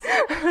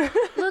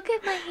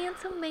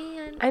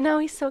know,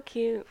 he's so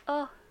cute.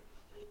 Oh.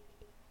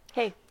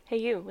 Hey,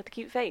 you with the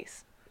cute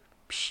face.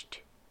 Psst.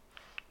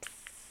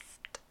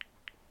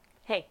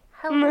 Hey.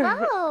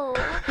 Hello.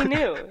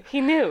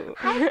 He knew.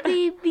 Hi,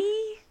 baby.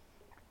 You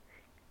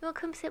wanna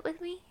come sit with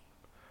me?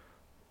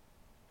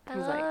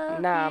 He's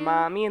like, nah,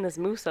 Ma, me and this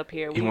moose up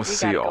here, He we wants to got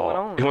see it going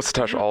all. on. He wants to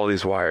touch all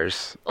these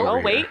wires. Oh,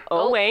 over wait. here.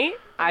 Oh, wait.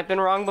 I've been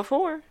wrong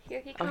before. Here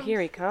he Oh, comes. here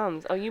he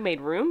comes. Oh, you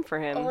made room for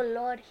him. Oh,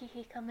 Lord,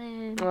 he come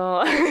in.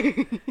 Oh.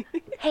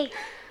 Hey,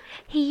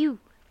 you.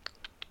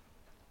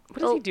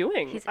 What is he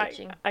doing? He's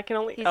itching. I can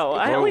only. He's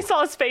I itching. only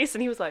saw his face,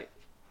 and he was like,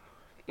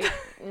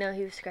 No,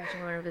 he was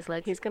scratching one of his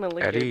legs. he's gonna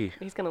lick Eddie.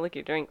 He's gonna lick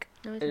your drink.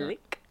 No, he's not.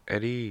 Lick.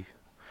 Eddie.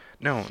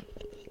 No.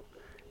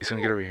 He's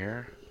gonna get over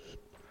here.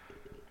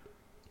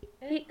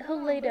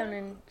 He'll lay down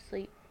and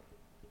sleep.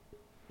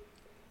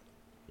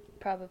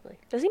 Probably.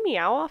 Does he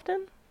meow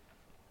often?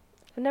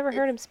 I've never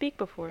heard him speak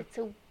before. It's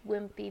a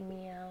wimpy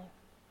meow.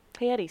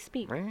 Hey, Eddie,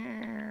 speak.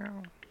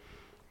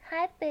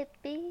 Hi,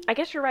 baby. I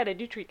guess you're right. I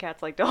do treat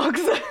cats like dogs.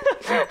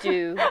 You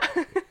do.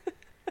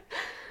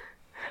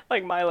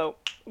 Like Milo,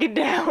 get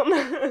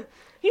down.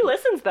 He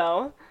listens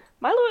though.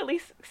 Milo at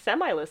least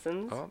semi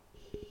listens. Oh,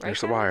 Right,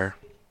 there's the guys? wire.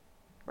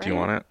 Do you Right?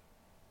 want it?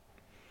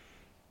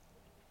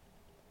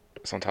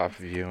 It's on top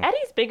of you.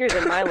 Eddie's bigger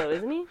than Milo,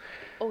 isn't he?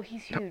 Oh,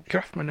 he's No, huge. get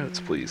off my notes,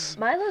 please.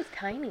 Milo's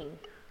tiny.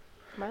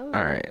 Milo's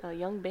All right. a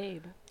young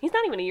babe. He's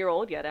not even a year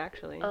old yet,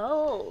 actually.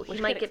 Oh, he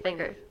Which might could get explain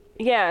bigger.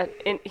 Yeah,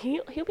 and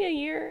he'll be a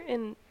year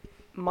in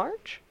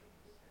March.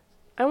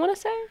 I want to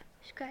say.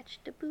 Scratch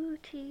the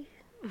booty.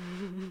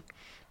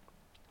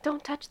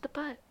 Don't touch the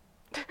butt.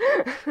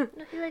 No,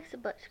 he likes a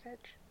butt scratch.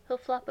 He'll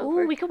flop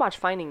over. Ooh, we could watch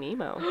Finding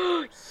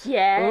Nemo.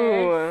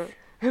 Yes.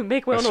 Ooh,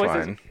 make whale That's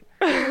noises.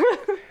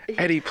 fine.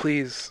 Eddie,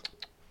 please.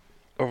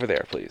 Over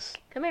there, please.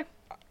 Come here.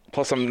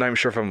 Plus, I'm not even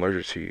sure if I'm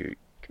allergic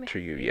to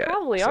you yet.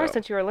 Probably are so.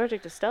 since you're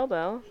allergic to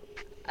Stelbo.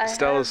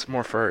 Stella's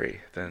more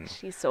furry than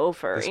She's so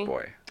furry. this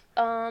boy.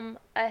 I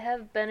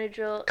have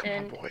Benadryl, Come on,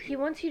 and boy. he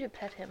wants you to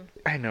pet him.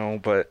 I know,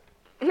 but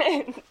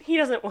He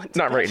doesn't want to.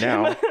 not right touch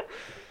him. now.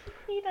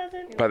 He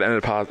doesn't. By the end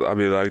of the pod, I'll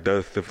be like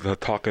this,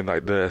 talking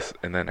like this,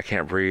 and then I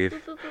can't breathe.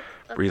 Boop, boop,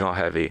 boop. Breathe all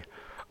heavy.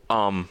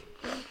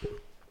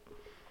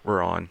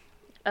 We're on.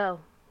 Oh,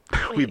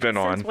 We've been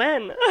Since on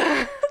when?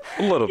 a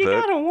little You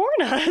bit. gotta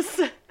warn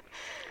us.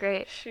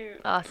 great. Shoot.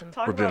 Awesome.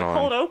 Talk We've been about on.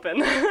 cold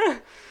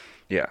open.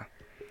 Yeah,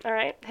 All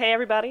right. Hey,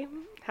 everybody.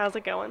 How's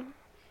it going?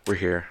 we're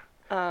here.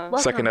 Welcome.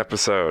 Second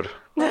episode.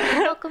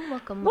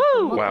 Welcome.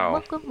 Woo! Wow.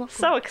 Welcome.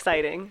 So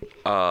exciting.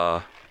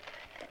 Uh,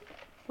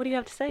 What do you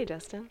have to say,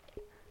 Justin?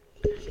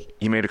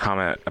 you made a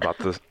comment about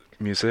the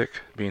music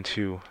being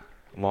too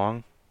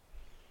long.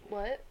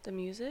 What? The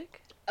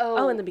music?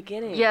 Oh, Oh, in the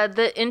beginning. Yeah,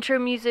 the intro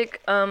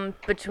music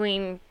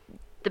between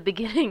the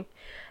beginning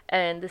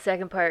and the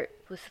second part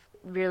was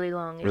really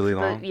long. It's Really suppo-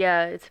 long?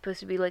 Yeah, it's supposed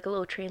to be like a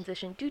little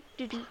transition. Do.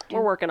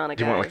 We're working on it,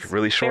 Do guys. you want, like,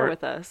 really Bear short?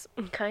 with us.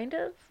 Kind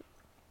of.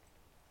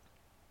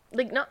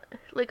 Like not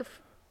like a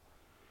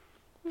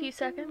few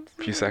seconds.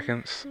 A few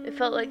seconds. It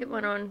felt like it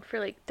went on for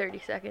like 30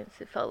 seconds.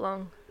 It felt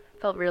long.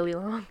 Felt really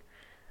long.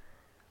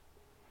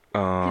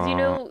 Because you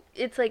know,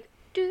 it's like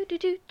do.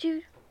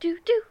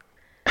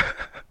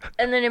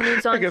 And then it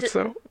moves on I guess to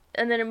so.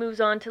 and then it moves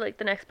on to like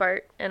the next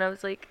part, and I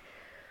was like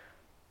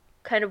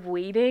kind of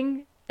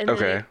waiting, and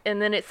Okay.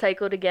 then it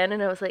cycled again,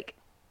 and I was like,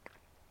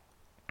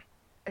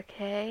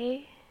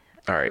 okay.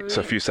 All right, so a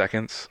really- few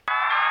seconds.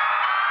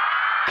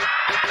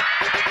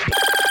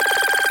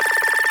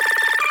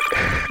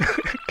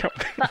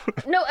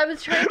 No, I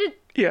was trying to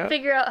Yeah.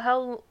 figure out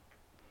how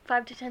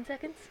 5 to 10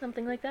 seconds,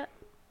 something like that.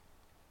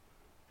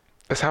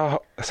 That's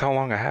how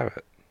long I have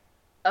it.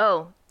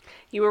 Oh,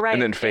 You were right.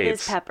 And then It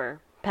fades. is Pepper.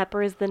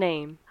 Pepper is the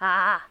name. He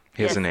has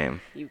Yes. a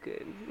name. You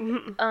good.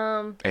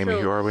 Amy,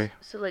 who are we?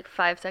 So like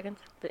 5 seconds.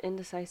 The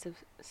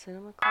Indecisive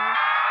Cinema Club.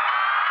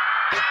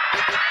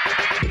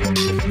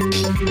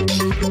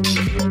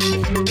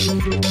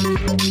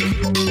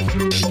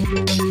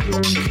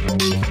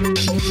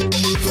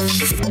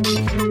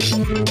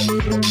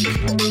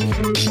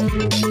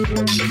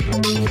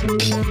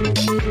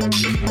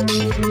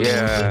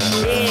 Yeah.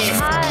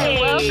 Hi,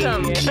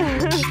 welcome.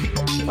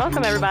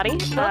 Welcome, everybody.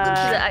 Welcome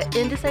to the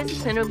Indecisive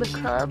Cinema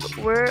Club.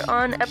 We're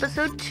on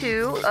episode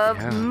 2 of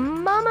Yeah.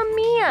 Mamma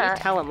Mia.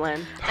 Tell him,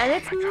 Len. And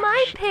it's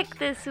my pick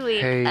this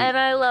week. Hey, and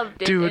I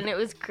loved it. dude. And it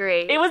was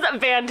great. It was Can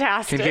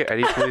fantastic. you get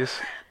Eddie, please?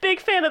 Big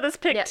fan of this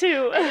pick, Yeah.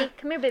 too. Eddie,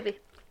 come here, baby.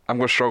 I'm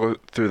going to struggle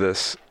through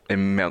this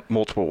in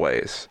multiple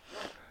ways.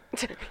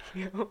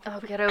 Oh,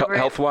 get over it.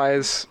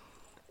 Health-wise,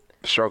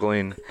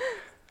 struggling.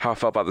 How I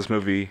felt about this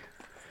movie,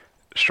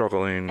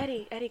 struggling.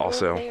 Eddie, go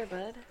also. over there,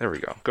 bud. There we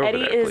go. Go Eddie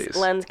over there, is please.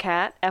 Len's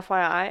cat.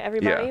 FYI,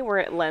 everybody. Yeah. We're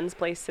at Len's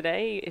place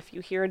today. If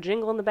you hear a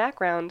jingle in the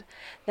background,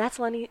 that's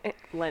Lenny's.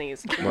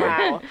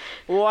 Wow.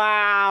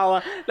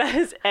 Wow. That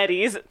is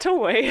Eddie's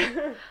toy.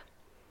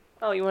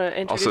 Oh, you want to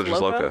introduce Also,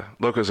 just Loco? Loca.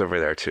 Loca's over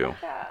there, too.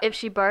 If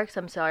she barks,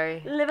 I'm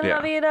sorry. Living Yeah.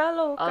 la vida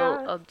loca.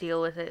 I'll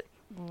deal with it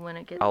when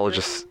it gets I'll to it.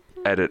 just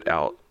edit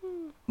out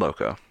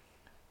Loca.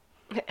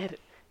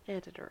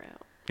 Edit her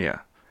out. Yeah.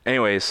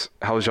 Anyways,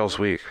 how was y'all's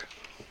week?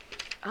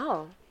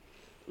 Oh.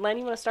 Len,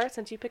 you want to start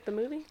since you picked the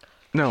movie?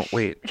 No,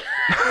 wait.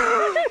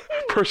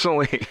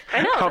 Personally,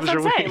 I know, how that's was what your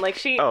I'm saying. week? Like,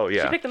 she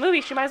yeah. picked the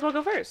movie, she might as well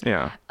go first.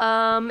 Yeah.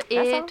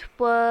 It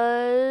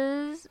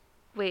was.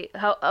 Wait,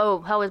 how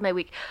was my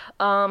week?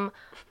 Long.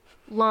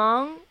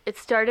 It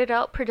started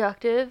out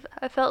productive,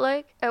 I felt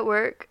like, at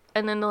work.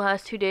 And then the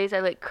last 2 days, I,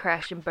 like,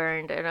 crashed and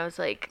burned. And I was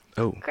like,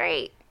 Oh.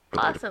 great.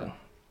 Relatable. Awesome.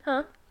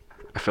 Huh?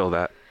 I feel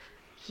that.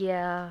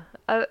 Yeah.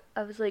 I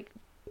was, like,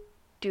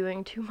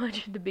 doing too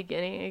much at the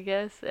beginning, I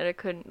guess. And I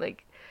couldn't,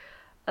 like,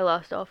 I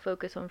lost all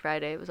focus on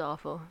Friday. It was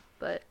awful.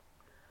 But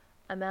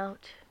I'm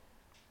out.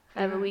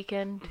 I have a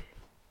weekend.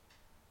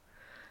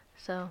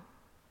 So.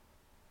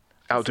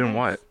 Out doing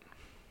nice. what?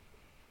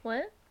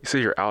 What? You say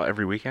you're out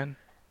every weekend?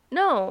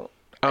 No.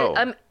 Oh.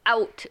 I'm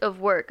out of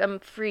work. I'm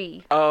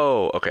free.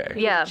 Oh, okay.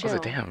 Yeah. I was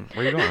like, Chill. damn,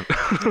 where you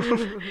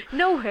going?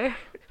 Nowhere.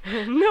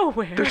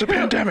 Nowhere. There's a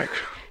pandemic.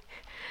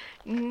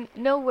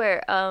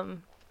 Nowhere.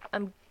 I'm.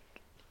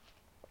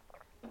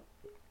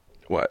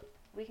 What?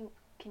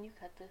 Can you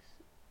cut this?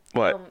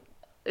 What?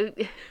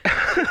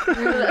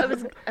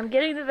 I'm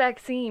getting the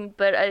vaccine,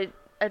 but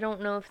I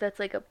don't know if that's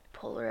like a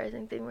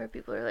polarizing thing where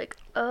people are like,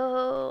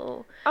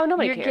 oh,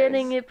 nobody you're cares.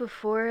 getting it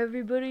before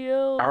everybody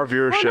else. Our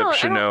viewership Well, no,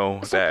 should I don't- know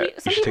some that pe-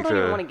 some you should people take don't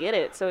even the. want to get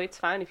it, so it's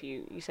fine if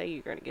you say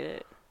you're going to get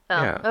it.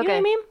 Oh, Yeah. okay. You know what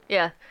I mean?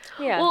 Yeah.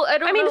 Yeah. Well, I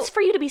don't I mean, know. it's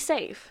for you to be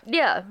safe.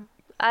 Yeah.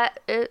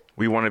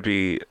 We want to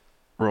be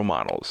role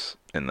models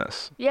in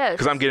this. Yes.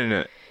 Because I'm getting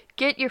it.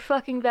 Get your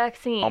fucking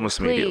vaccine. Almost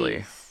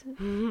immediately.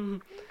 please.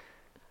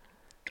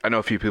 I know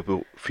a few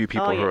people you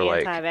who are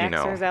like,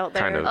 anti-vaxxers out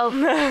there. kind of.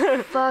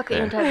 Oh, fuck Yeah.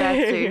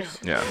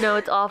 anti-vaxxers. Yeah. No,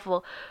 it's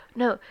awful.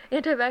 No,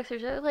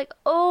 anti-vaxxers are like,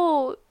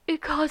 oh,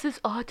 it causes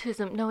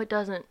autism. No, it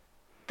doesn't.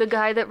 The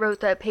guy that wrote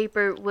that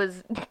paper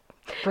was...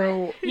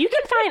 Bro. You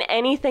can find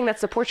anything that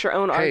supports your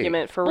own Hey.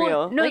 argument for Well,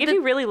 real. no, like, if the-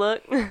 you really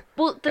look.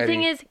 Well, the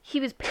thing Eddie. is, he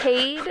was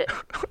paid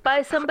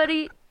by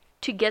somebody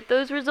to get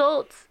those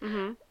results.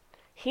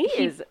 He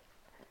is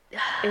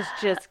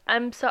just...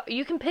 I'm sorry.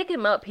 You can pick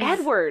him up. He's,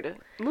 Edward,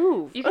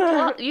 move. You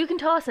can, you can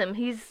toss him.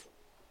 He's...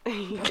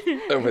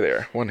 Over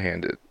there,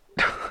 one-handed.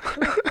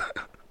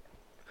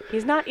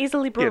 He's not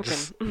easily Yeah, broken.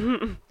 just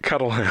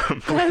cuddle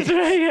him. That's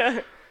right,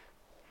 yeah.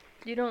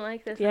 You don't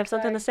like this? You have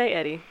something to say,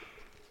 Eddie?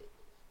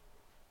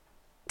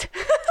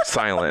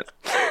 Silent.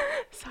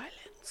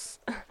 Silence.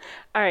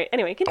 All right,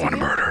 anyway, I continue. want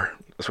to murder.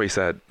 That's what he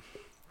said.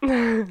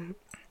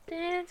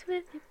 Dance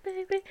with you,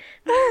 baby.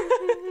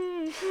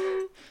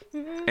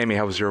 Amy,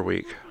 how was your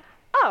week?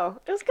 Oh,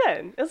 it was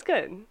good. It was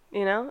good.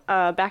 You know,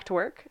 back to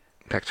work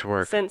Back to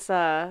work. since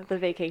the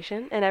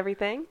vacation and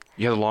everything.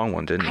 You had a long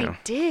one, didn't you? I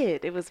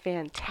did. It was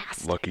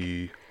fantastic.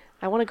 Lucky.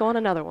 I want to go on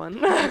another one.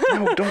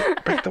 No,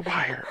 don't break the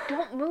wire.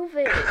 Don't move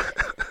it.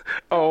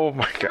 Oh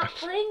my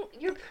gosh.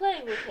 You're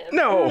playing with him.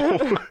 No.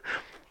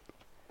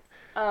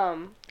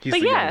 He's but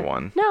the yeah, young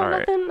one. no, All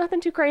right.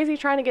 nothing too crazy.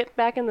 Trying to get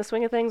back in the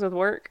swing of things with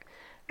work.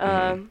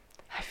 Mm-hmm.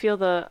 I feel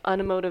the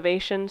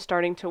unmotivation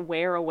starting to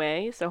wear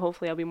away, so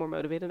hopefully I'll be more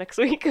motivated next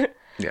week.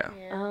 Yeah.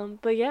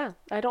 But yeah,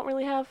 I don't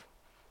really have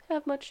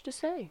much to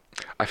say.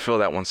 I feel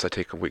that once I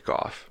take a week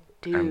off.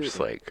 I'm Dude. just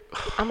like,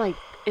 I'm like,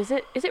 is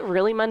it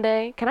really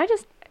Monday? Can I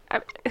just?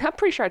 I'm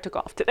pretty sure I took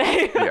off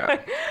today. Yeah.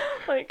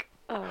 like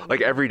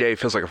like every day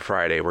feels like a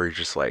Friday where you're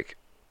just like,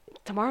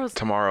 tomorrow's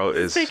tomorrow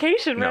is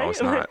vacation, No, right?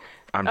 it's not.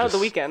 I'm oh, just. the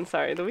weekend.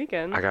 Sorry, the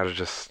weekend. I gotta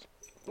just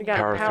You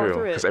gotta power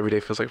through it. because every day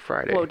feels like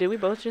Friday. Whoa, did we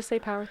both just say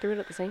power through it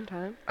at the same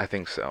time? I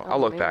think so. Oh, I'll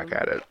look man.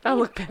 back at it. Oh,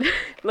 look back.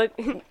 Look,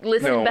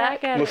 Listen No,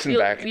 back at listen it.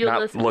 back, You'll not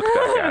listen. look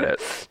back at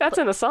it, that's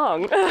in a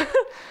song.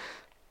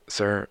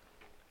 sir.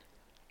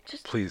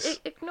 Just Please.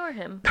 ignore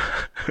him.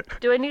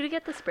 Do I need to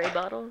get the spray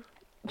bottle?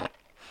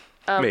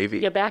 Maybe.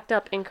 You backed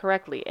up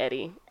incorrectly,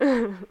 Eddie.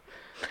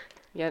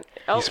 Yeah.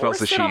 Oh, smells or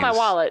the sit on my cheese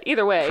wallet.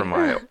 Either way. From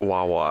my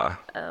Wawa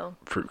Oh,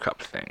 fruit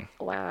cup thing.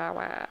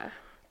 Wow.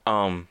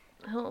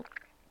 he'll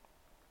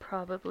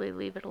probably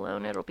leave it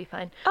alone. It'll be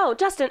fine. Oh,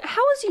 Justin,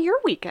 how was your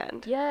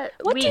weekend? Yeah.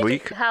 What did-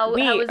 Week? How was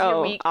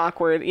your week?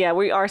 Awkward. Yeah,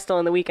 we are still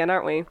in the weekend,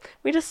 aren't we?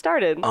 We just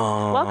started.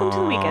 Welcome to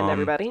the weekend,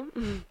 everybody.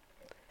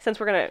 Since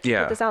we're gonna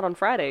Yeah. put this out on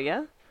Friday,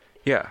 yeah.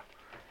 Yeah.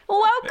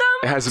 Welcome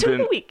It hasn't to been.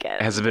 the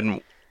weekend.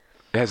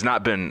 It has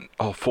not been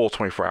a full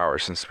 24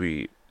 hours since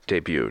we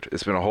debuted.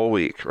 It's been a whole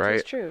week, right?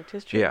 Tis true.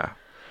 Tis true. Yeah.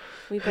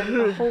 We've been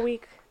a whole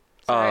week.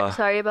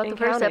 Sorry about the and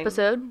first counting.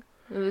 episode.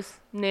 It was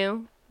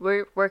new.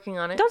 We're working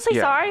on it. Don't say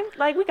Yeah. sorry.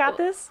 Like, we got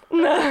this.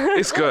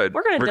 It's good.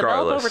 We're gonna develop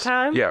regardless. over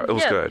time. Yeah, it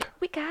was Yeah. good.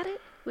 We got it.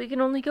 We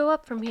can only go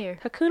up from here.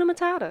 Hakuna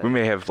Matata. We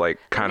may have like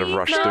kind of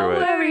rushed no through it.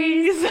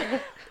 worries.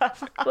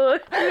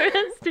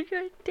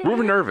 We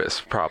were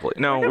nervous, probably.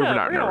 No, we were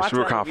not nervous. We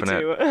were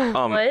confident.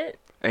 What?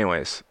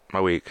 Anyways,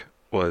 my week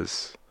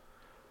was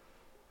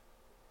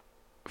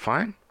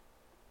fine.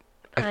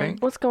 I Fine.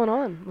 think What's going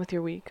on with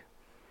your week?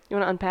 You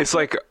want to unpack? it's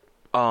like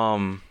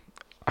I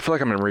feel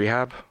like I'm in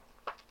rehab.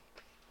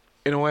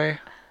 In a way,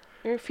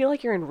 You feel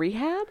like you're in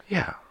rehab?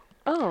 yeah.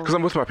 Oh. Because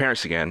I'm with my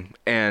parents again,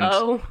 and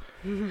Oh,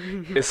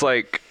 it's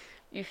like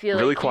you feel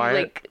Really like quiet.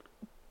 You, like,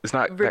 it's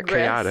not that regressed?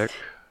 chaotic.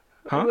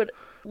 Huh? What-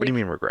 What do you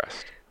mean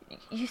regressed?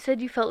 You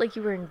said you felt like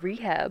you were in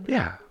rehab.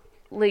 Yeah.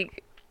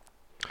 Like,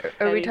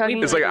 are we Eddie, talking?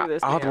 we It's like, do I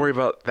this, don't have to man. worry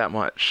about that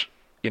much,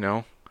 you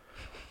know?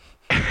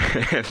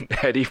 And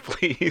Eddie,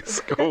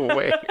 please go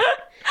away.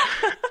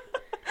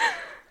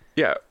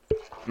 Yeah,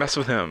 mess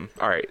with him.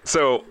 All right,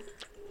 so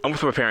I'm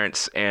with my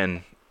parents,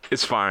 and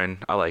it's fine.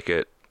 I like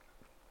it.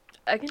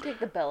 I can take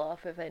the bell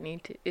off if I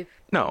need to. If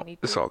No, you need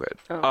it's to. all good.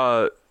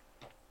 Oh.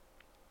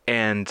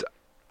 And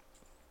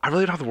I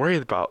really don't have to worry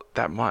about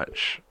that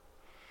much.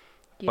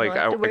 You like, don't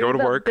have I worry go to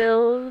about work.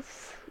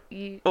 Bills.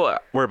 You Well, I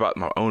worry about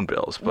my own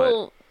bills, but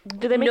well,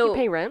 Do they make no. you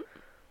pay rent?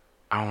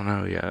 I don't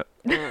know yet.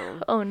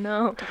 Oh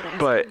no.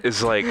 But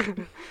it's like,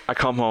 I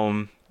come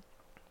home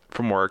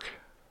from work,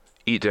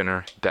 eat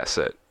dinner, that's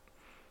it.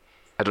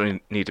 I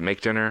don't need to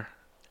make dinner.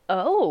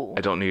 Oh.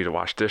 I don't need to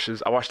wash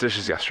dishes. I washed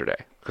dishes yesterday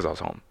because I was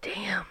home.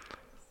 Damn.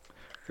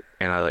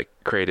 And I, like,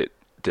 created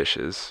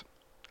dishes.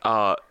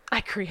 I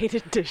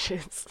created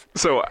dishes.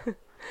 So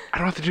I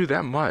don't have to do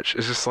that much.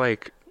 It's just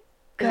like,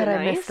 Is God, it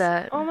I miss nice?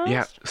 that. Almost.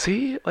 yeah,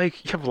 see?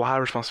 Like, you have a lot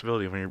of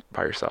responsibility when you're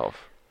by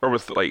yourself. Or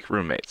with, like,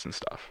 roommates and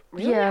stuff.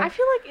 Really? Yeah. I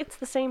feel like it's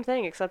the same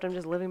thing, except I'm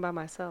just living by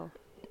myself.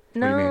 do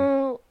you mean?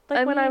 No.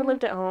 Like when I mean,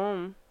 lived at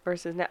home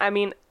versus now. I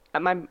mean,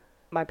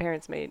 my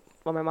parents made,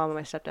 well, my mom and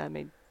my stepdad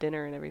made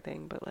dinner and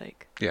everything, but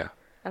like, Yeah.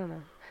 I don't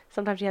know.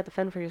 Sometimes you have to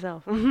fend for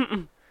yourself.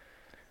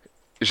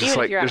 It's just Even if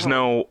like, you're at there's home,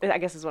 no, I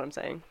guess is what I'm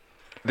saying.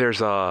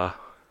 there's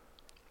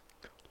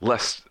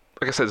less,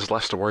 like I said, there's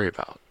less to worry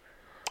about.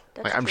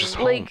 That's Like, I'm true. just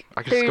home. Like,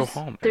 I can just go there's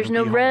home. there's and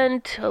no be home.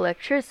 rent,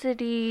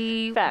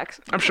 electricity. Facts.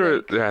 I'm sure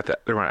like- they're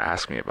going to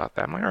ask me about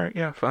that. I'm like, all right,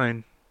 yeah,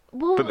 fine.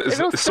 Well, But it's,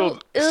 it'll it's still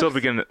it'll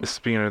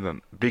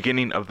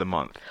beginning of the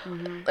month.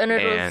 and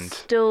it'll and-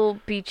 still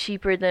be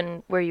cheaper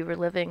than where you were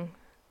living.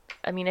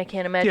 I mean, I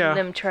can't imagine Yeah.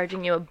 them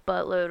charging you a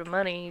buttload of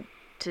money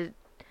to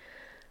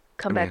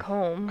come I back mean,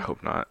 home. I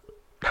hope not.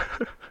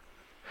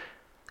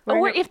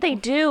 Or Right. if they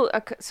do,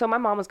 so my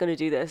mom was going to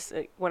do this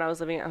when I was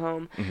living at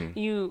home.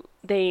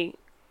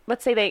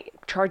 Let's say they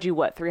charge you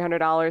what, $300,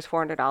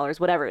 $400,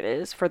 whatever it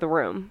is for the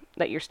room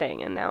that you're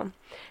staying in now.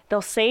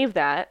 They'll save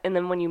that, and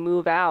then when you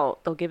move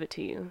out, they'll give it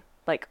to you,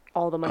 like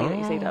all the money that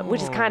you saved up,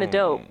 which is kind of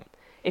dope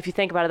if you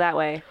think about it that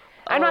way.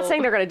 I'm not Oh.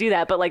 saying they're going to do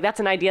that, but like that's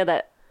an idea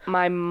that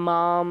my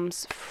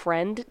mom's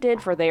friend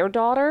did for their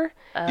daughter,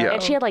 Yeah.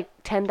 and she had like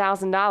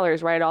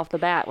 $10,000 right off the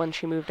bat when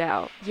she moved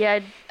out. Yeah,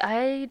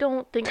 I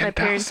don't think my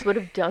parents 10,000? would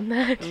have done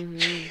that.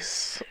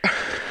 Jeez.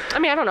 I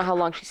mean, I don't know how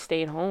long she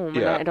stayed home, and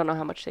Yeah. I don't know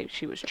how much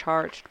she was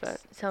charged,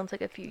 but Sounds like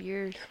a few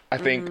years. I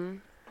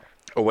think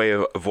a way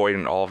of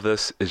avoiding all of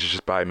this is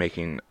just by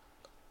making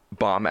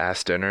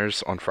bomb-ass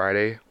dinners on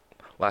Friday.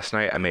 Last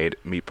night I made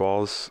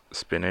meatballs,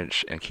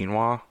 spinach, and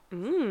quinoa.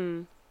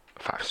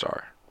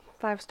 5-star.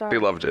 5-star. They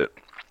loved it.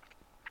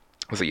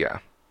 I was like, yeah.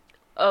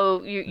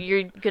 Oh,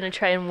 you're gonna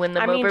try and win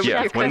them I mean, over with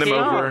Yeah, your win them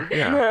cooking? over.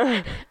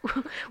 Yeah.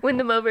 Win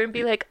them over and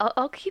be like,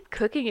 I'll keep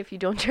cooking if you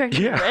don't charge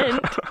me Yeah.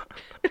 rent.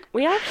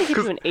 We have to give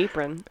you an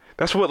apron.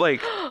 That's what,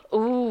 like,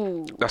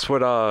 Ooh, that's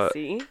what,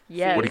 See?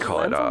 Yes. What do you call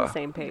it? Lynn's on the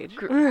same page.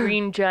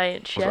 green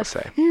giant what was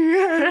chef. I say?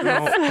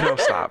 No,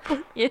 stop.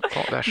 Yeah.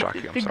 Oh, that shocked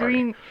you. I'm the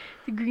sorry.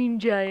 green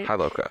giant. Hi,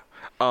 Loka.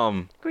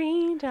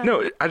 Green giant.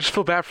 No, I just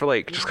feel bad for,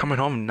 like, just coming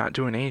home and not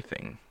doing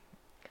anything.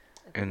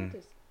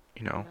 And,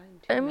 you know.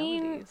 I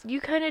mean, you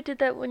kind of did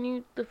that when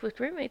you lived with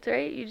roommates,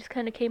 right? You just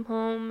kind of came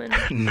home and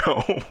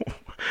No.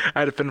 I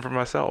had to fend for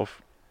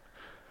myself.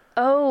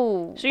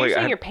 oh, So you're like,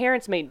 saying I- your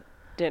parents made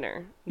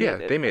dinner? Yeah,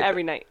 they made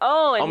every night.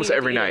 Oh, and Almost you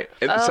every eat night.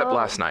 it. Except Oh.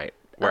 last night,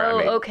 where I Oh,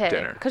 made okay.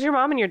 dinner. Because your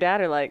mom and your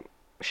dad are like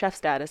chef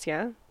status,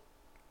 yeah?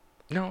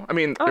 No, I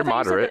mean, Oh, I they're thought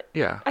you said moderate. that-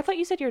 Yeah. I thought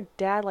you said your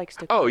dad likes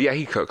to. Oh, yeah,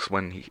 he cooks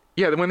when he...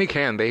 Yeah, when they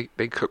can, they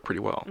cook pretty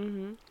well.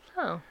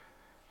 oh,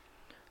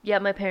 yeah.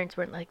 My parents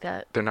weren't like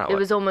that. They're not It like...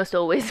 was almost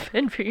always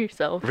fend for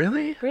yourself.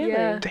 Really? Really?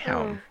 Yeah.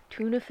 Damn.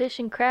 Tuna fish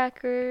and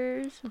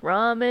crackers,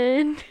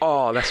 ramen.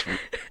 Oh, that's...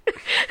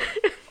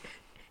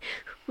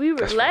 We were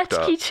That's fucked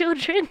latchkey up.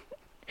 children.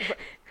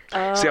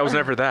 See, I was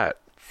never that.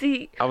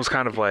 See, I was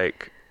kind of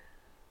like...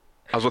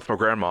 I was with my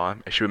grandma,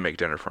 and she would make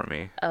dinner for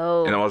me.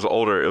 oh, And when I was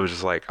older, it was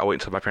just like, I'll wait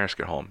until my parents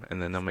get home,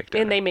 and then they'll make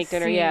dinner. And they make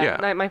dinner, See. yeah.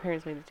 Yeah. My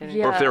parents made dinner.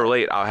 Yeah. Or if they were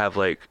late, I'll have,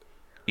 like,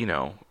 you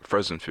know,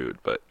 frozen food.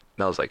 But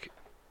that was, like,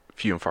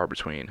 few and far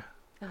between.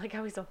 I like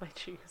how he's on my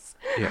shoes.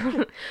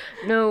 Yeah.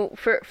 no.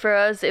 For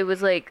us, it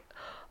was like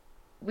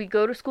we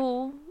go to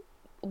school.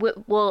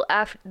 Well,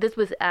 after this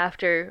was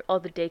after all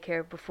the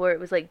daycare. Before it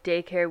was like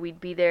daycare,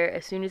 we'd be there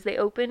as soon as they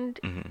opened.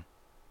 Mhm.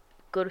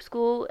 Go to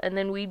school, and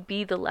then we'd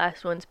be the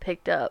last ones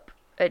picked up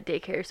at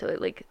daycare. So at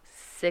like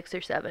 6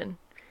 or 7.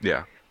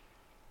 Yeah.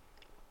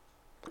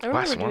 I remember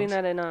Last doing ones.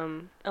 that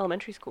in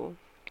elementary school.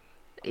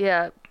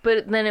 Yeah,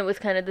 but then it was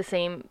kind of the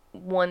same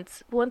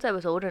once I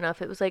was old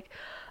enough. It was like,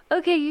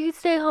 okay, you can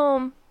stay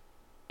home,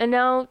 and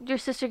now your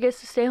sister gets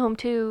to stay home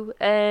too,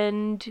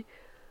 and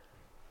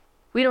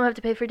we don't have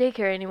to pay for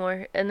daycare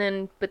anymore.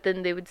 But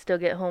then they would still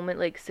get home at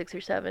like 6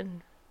 or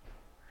 7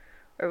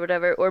 or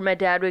whatever. Or my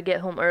dad would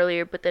get home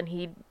earlier, but then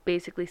he'd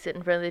basically sit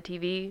in front of the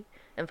TV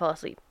and fall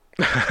asleep.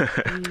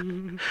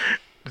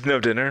 No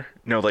dinner?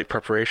 No, like,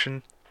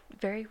 preparation?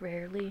 very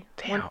rarely.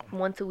 Damn.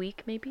 Once a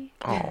week, maybe.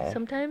 Oh.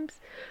 Sometimes.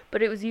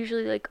 But it was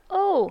usually like,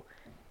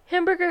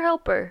 hamburger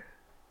helper.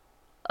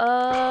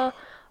 And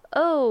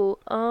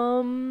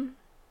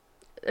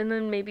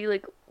then maybe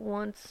like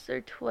once or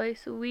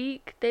twice a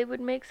week they would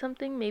make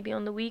something, maybe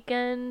on the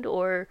weekend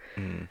or.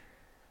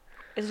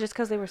 Is it just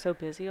because they were so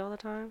busy all the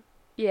time?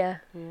 Yeah.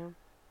 Yeah.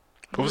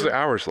 What was the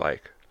hours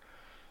like?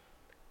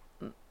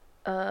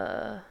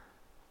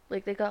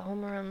 Like they got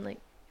home around like.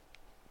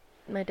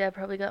 My dad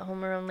probably got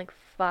home around like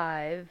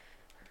 5.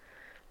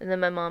 And then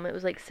my mom, it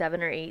was like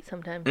 7 or 8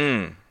 sometimes.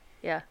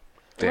 Yeah.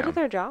 Damn. What are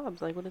their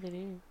jobs? Like, what do they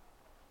do?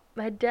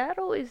 My dad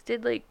always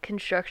did like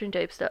construction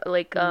type stuff,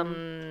 like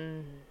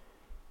home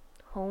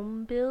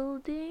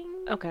building.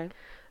 Okay.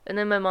 And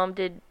then my mom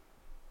did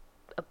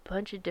a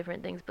bunch of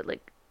different things, but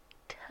like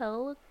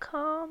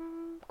telecom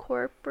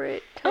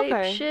corporate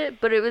type shit.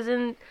 But it was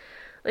in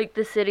like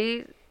the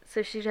city,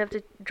 so she'd have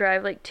to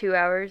drive like 2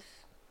 hours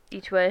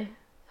each way.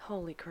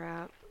 Holy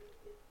crap.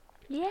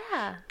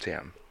 Yeah.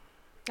 Damn.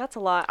 That's a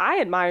lot. I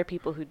admire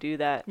people who do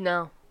that.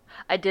 No.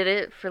 I did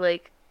it for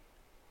like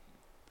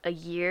a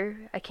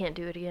year. I can't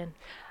do it again.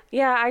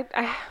 Yeah,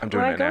 I'm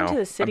doing when it I go now. into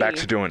the city, I'm back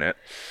to doing it.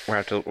 Where I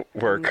have to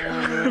work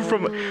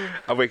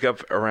I wake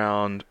up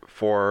around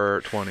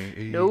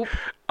 4:20. Nope.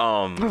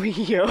 I'm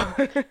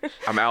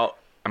out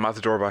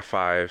the door by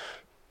 5.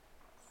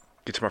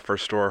 Get to my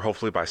first store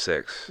hopefully by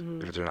 6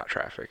 if there's not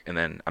traffic, and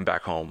then I'm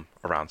back home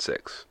around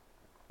 6.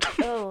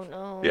 Oh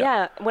no.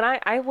 Yeah, when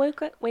I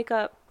wake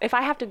up, if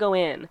I have to go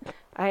in,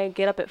 I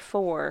get up at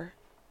 4,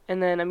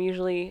 and then I'm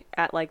usually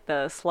at like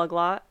the slug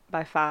lot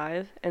by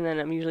 5, and then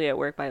I'm usually at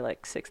work by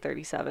like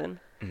 6:37.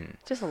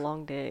 It's just a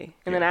long day.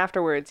 And then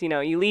afterwards, you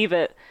leave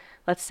at,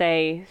 let's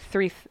say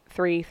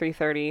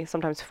 3:30,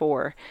 sometimes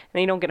 4, and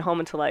then you don't get home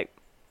until like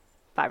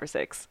 5 or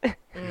 6.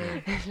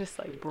 It's just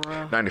like,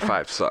 bro.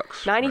 95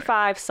 sucks.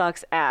 95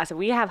 sucks ass. If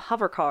we have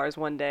hover cars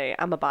one day,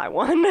 I'm gonna buy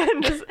one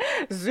and just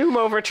zoom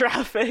over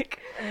traffic.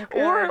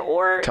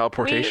 Or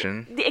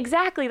Teleportation.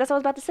 Exactly, that's what I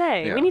was about to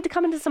say. Yeah. We need to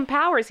come into some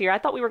powers here. I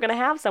thought we were gonna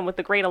have some with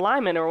the Great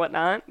Alignment or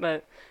whatnot,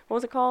 but what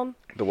was it called?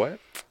 The what?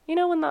 You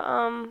know when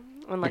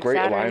when The like Great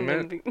Saturn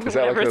Alignment? and Is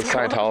that like whatever the it's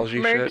called. Scientology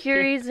shit?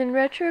 Mercury's in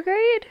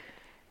retrograde?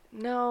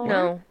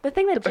 No. The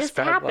thing that That's just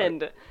bad luck.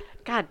 happened.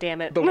 God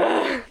damn it. The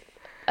what?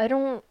 I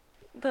don't.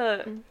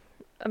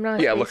 I'm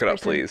not. Yeah, look it up,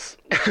 please.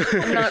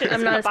 I'm not a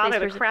space Bother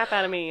the person. crap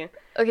out of me.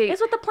 Okay.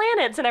 It's with the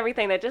planets and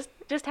everything that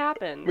just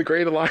happened. The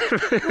Great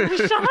Alignment.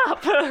 Shut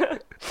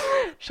up.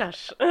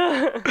 Shush.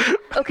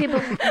 Okay,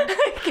 but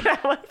Get out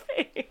of my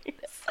face.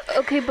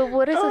 okay, but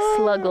what is a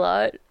slug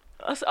lot?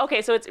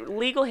 Okay, so it's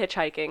legal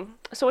hitchhiking.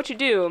 So what you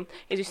do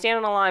is you stand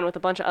on a line with a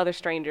bunch of other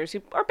strangers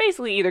who are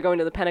basically either going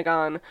to the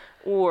Pentagon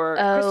or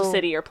Crystal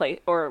City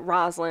or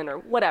Roslyn or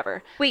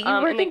whatever. Wait, you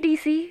work and in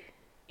DC?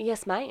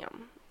 Yes,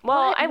 ma'am.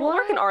 Well, What? I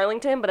work in What?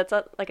 Arlington, but it's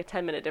like a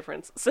 10-minute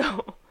difference.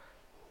 So.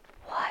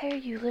 Why are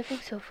you living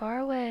so far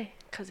away?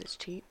 Because it's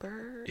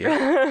cheaper.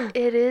 Yeah,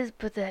 It is,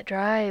 but that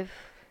drive.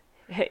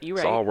 Hey, you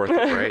right. it's all worth it,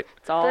 right?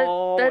 It's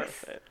all that's-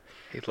 worth it.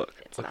 Hey, look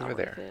It's over not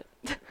there.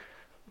 worth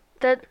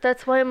it.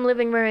 That's why I'm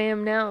living where I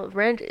am now.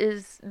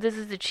 This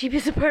is the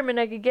cheapest apartment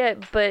I could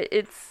get, but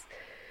it's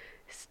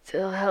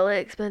still hella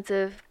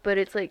expensive. But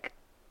it's like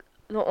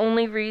the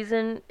only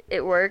reason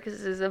it works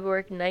is I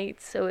work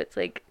nights, so it's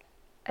like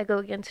I go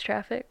against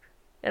traffic,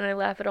 and I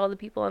laugh at all the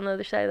people on the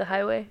other side of the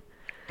highway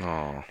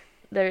Oh,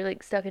 that are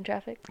like stuck in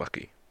traffic.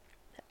 lucky.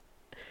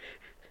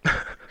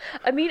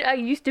 I mean, I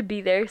used to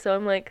be there, so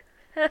I'm like,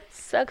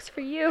 sucks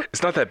for you.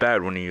 It's not that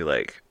bad when you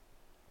like.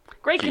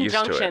 Great Get used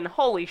to it. Conjunction.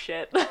 Holy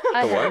shit.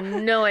 I have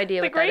no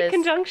idea The what that Great is.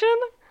 Conjunction?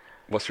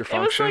 What's your It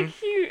was function?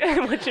 like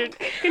you. What's your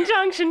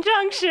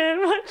junction?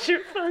 What's your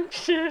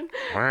function?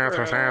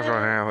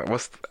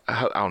 What's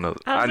I don't know.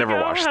 How's I it never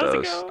go? watched How's it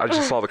those. go? I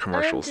just saw the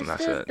commercials I'm and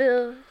just that's a it.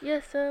 bill.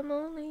 Yes, I'm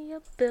only a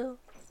bill.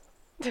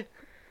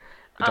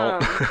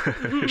 Don't.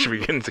 Should we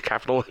get into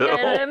Capitol Hill?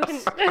 And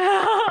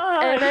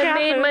I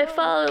made my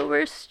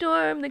followers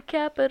storm the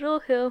Capitol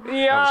Hill.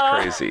 Yeah.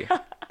 That was crazy.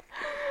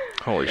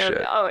 Holy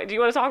shit. Oh, do you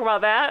want to talk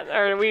about that,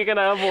 or are we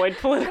gonna avoid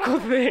political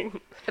thing?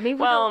 I mean,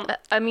 Well-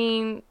 I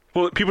mean,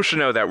 Well, people should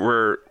know that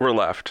we're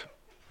left,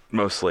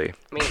 mostly.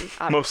 I mean,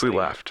 Mostly obviously.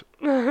 left.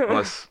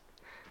 Unless,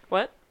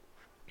 What?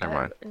 never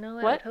mind. no,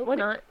 I What? would hope What-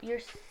 not.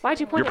 Why'd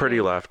you point You're at pretty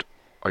me? left.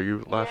 Are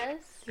you left?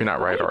 Yes. You're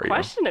not Why right, you are you?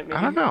 questioning me?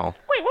 I don't know.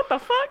 Wait, what the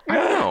fuck? I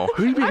don't know.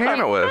 Who you be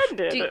hanging out with?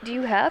 Offended. Do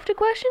you have to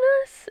question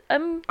us? I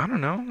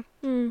don't know.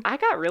 I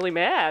got really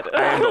mad.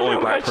 I am the only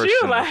black What you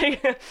person.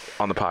 like?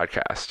 On the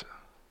podcast.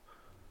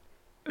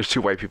 There's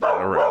 2 white people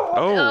in the room.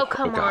 Oh,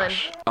 come on.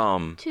 gosh.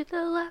 To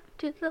the left,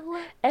 to the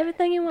left.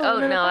 Everything you want. Oh,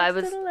 and no, it I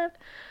goes was- to the left.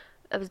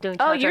 I was doing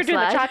Oh, cha-cha you're doing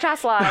the slide. cha-cha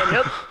slide.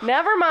 Nope.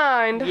 Never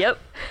mind. Yep.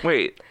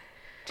 Wait.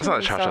 It's not a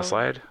many cha-cha songs.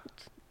 slide.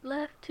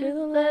 Left to the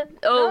left.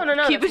 Oh,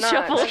 no, keep it that's not.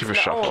 shuffle. That's Keep it the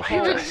shuffle. old Keep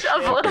holy it shit.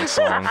 fucking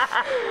song.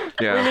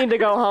 We Yeah. need to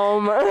go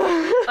home.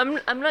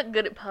 I'm not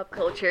good at pop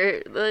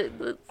culture.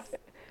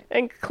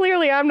 And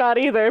clearly I'm not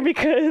either,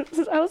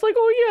 because I was like,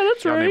 oh yeah,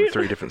 that's Y'all right. named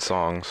 3 different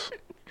songs.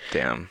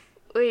 Damn.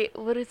 Wait,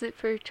 what is it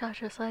for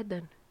cha-cha slide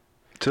then?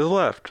 To the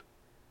left.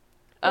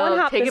 One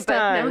hop take this it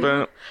back time. now.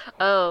 Boom.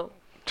 Oh.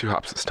 2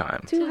 hops this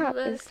time. Two hop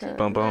this time.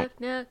 Boom, boom.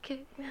 Now,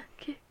 kick.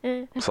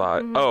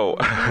 Slide. Oh.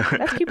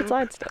 That's Cupid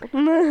slide still.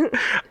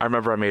 I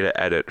remember I made an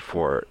edit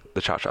for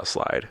the cha-cha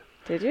slide.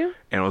 Did you?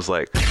 And it was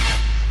like,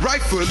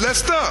 Right foot, let's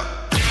stomp.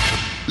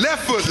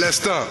 Left foot, let's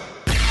stomp.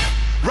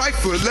 Right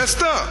foot, let's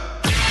stomp.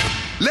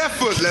 Left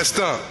foot, let's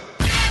stomp.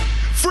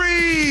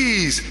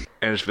 Freeze!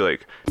 and just be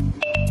like,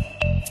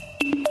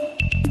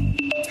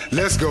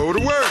 Let's go to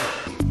work.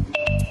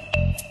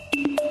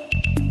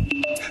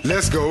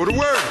 Let's go to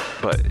work.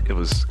 but it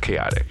was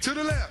chaotic, To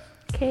the left.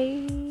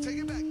 Okay. Take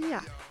it back.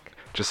 Yeah.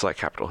 just like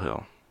Capitol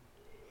Hill.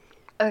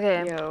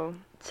 Okay. Yo.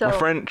 So My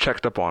friend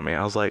checked up on me.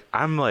 I was like,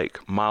 I'm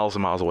like miles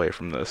and miles away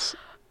from this.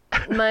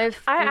 my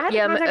I had to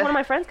yeah, contact my, one of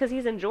my friends because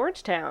he's in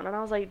Georgetown, and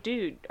I was like,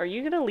 "Dude, are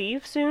you gonna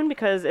leave soon?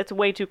 Because it's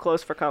way too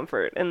close for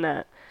comfort." In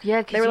that,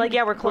 yeah, 'cause they were you like,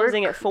 "Yeah, we're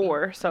closing work- at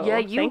 4." So Yeah,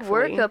 you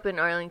thankfully. work up in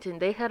Arlington.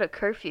 They had a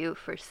curfew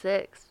for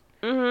 6.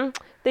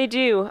 They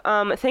do.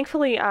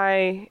 Thankfully,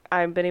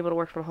 I've been able to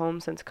work from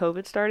home since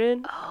COVID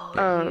started.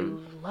 Oh,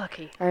 you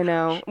lucky. I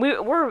know.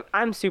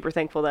 I'm super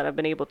thankful that I've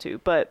been able to,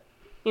 but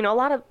you know, a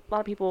lot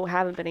of people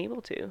haven't been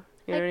able to.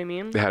 You know what I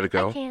mean? They had to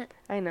go. I can't.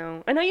 I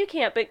know you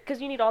can't, but because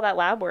you need all that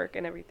lab work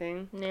and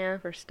everything Yeah.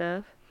 for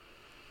stuff.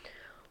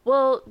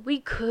 Well, we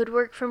could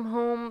work from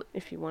home.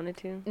 If you wanted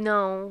to,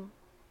 No,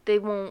 they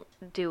won't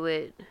do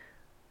it.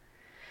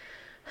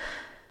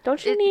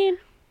 don't you It- need?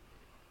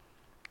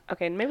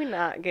 Okay, maybe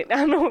not get.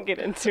 I don't get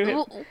into it.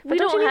 Well, But we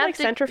don't you don't need have like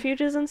to-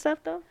 centrifuges and stuff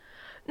though?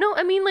 No,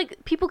 I mean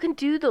like people can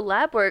do the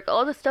lab work.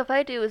 All the stuff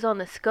I do is on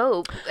the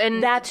scope,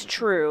 and That's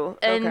true.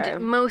 and okay.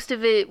 most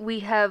of it we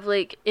have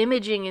like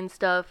imaging and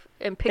stuff,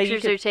 and you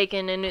pictures could are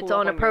taken, and it's pull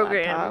on up a on your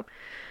program.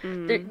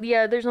 laptop.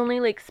 Yeah, there's only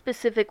like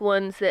specific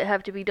ones that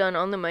have to be done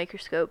on the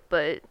microscope,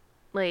 but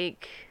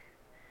like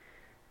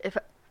if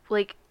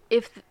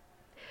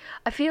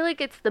I feel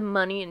like it's the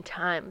money and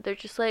time. They're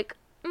just like,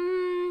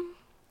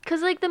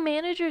 because like the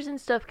managers and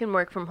stuff can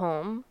work from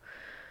home.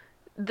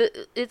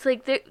 It's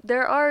like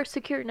there are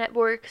secure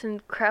networks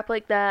and crap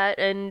like that,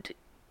 and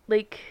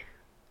like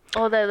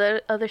all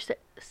that other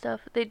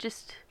stuff. They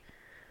just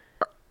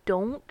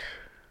don't.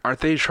 Aren't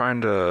they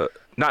trying to,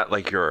 not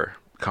like your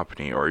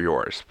company or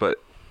yours, but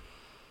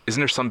isn't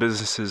there some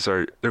businesses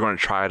they're going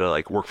to try to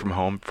like work from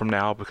home from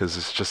now because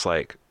it's just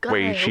like God, I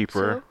way hope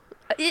cheaper?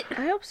 so.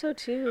 I hope so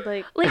too.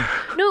 Like,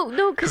 No,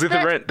 Because because they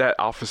have to rent that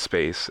office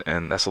space,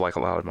 and that's like a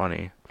lot of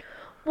money.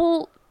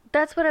 well,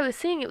 that's what I was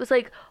saying. It was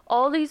like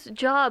all these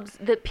jobs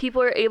that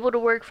people are able to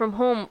work from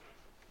home.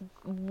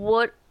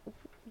 What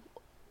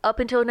up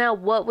until now,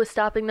 what was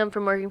stopping them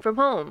from working from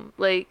home?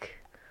 Like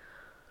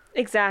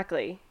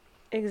exactly.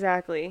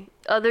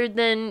 other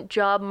than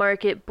job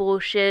market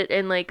bullshit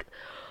and like,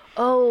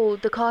 oh,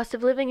 the cost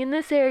of living in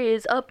this area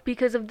is up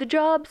because of the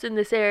jobs in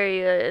this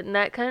area and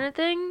that kind of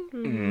thing.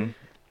 Mm-hmm.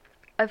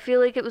 I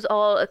feel like it was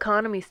all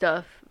economy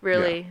stuff,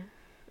 really.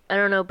 I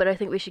don't know, but I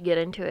think we should get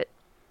into it.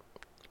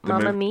 The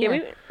Mamma mov- mia.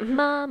 Yeah,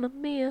 Mamma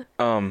mia.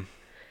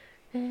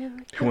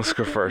 Who wants to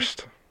go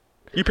first?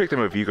 You pick the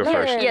movie. You go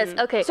first. Yes,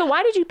 okay. So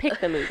why did you pick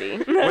the movie?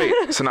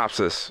 Wait,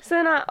 synopsis.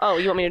 Oh,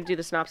 you want me to do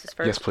the synopsis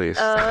first? Yes, please.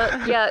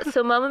 Yeah,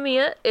 so Mamma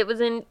Mia, it was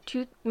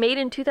made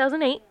in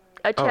 2008.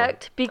 I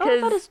checked Oh, I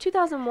because thought it's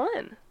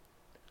 2001.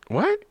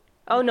 What?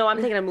 Oh no, I'm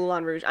thinking of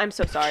Moulin Rouge. I'm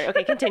so sorry.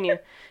 Okay, continue.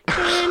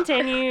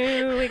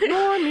 Continue.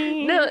 Ignore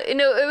me. no,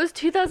 it was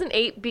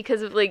 2008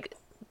 because of like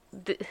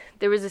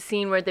there was a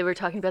scene where they were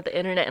talking about the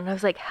internet and I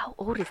was like, how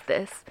old is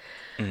this?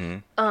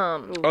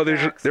 Oh, they're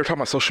talking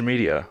about social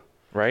media,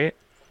 right?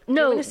 want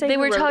No, me to say they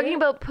who were wrote talking it?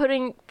 about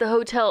putting the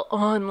hotel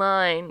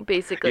online,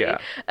 basically. Yeah.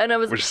 And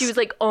Which she is- was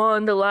like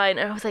on the line,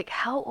 and I was like,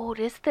 "How old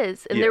is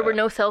this?" And there were Yeah.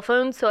 no cell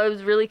phones, so I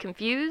was really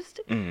confused.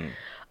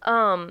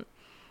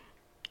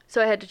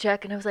 So I had to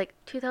check, and I was like,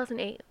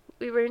 2008.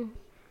 We were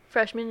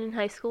freshmen in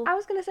high school. I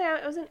was gonna say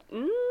I was in.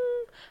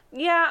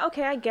 Yeah.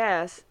 Okay, I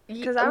guess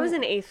because I was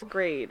in 8th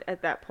grade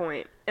at that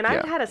point, and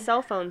I've Yeah. had a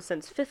cell phone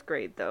since 5th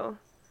grade though.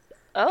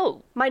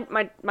 Oh. My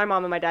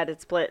mom and my dad had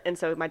split, and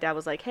so my dad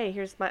was like, "Hey,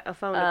 here's a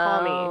phone to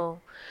call me." Oh.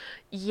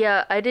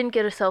 Yeah, I didn't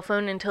get a cell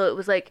phone until it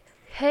was like,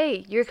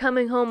 "Hey, you're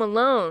coming home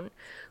alone.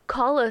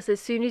 Call us as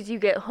soon as you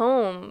get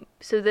home,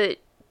 so that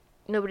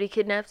nobody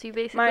kidnaps you."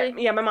 Basically.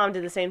 My mom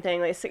did the same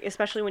thing, like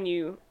especially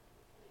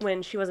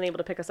when she wasn't able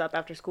to pick us up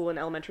after school in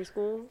elementary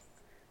school.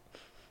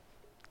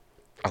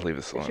 I'll leave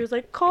this alone. She was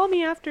like, "Call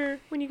me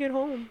when you get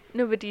home."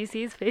 No, but do you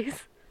see his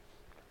face?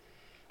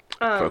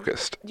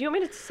 Focused. Do you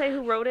want me to say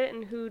who wrote it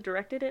and who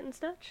directed it and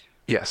such?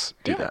 Yes,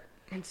 do that.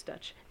 And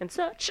such.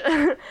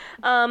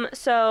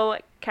 So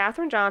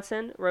Katherine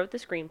Johnson wrote the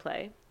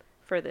screenplay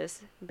for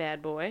this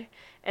bad boy,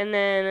 and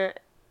then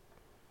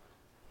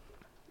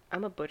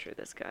I'm gonna butcher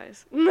this,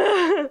 guys.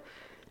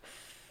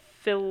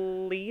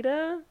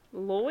 Philida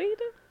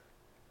Lloyd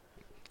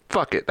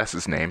Fuck it, that's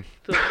his name.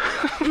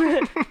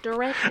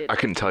 directed. I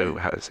couldn't tell you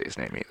how to say his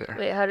name either.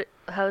 Wait,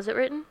 how is it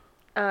written?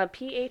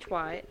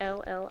 Phyllida.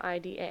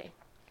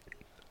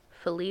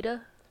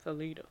 Felida?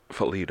 Philida.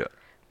 Felida.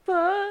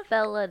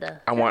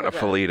 Felida. I want a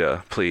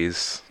Felita,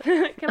 please.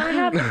 Can I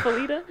have a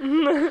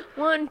Felita?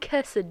 One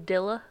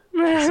quesadilla.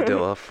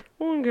 Quesadilla.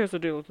 One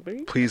quesadilla to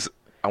be. Please,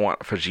 I want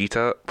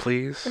fajita,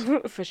 please.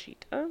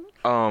 Fajita.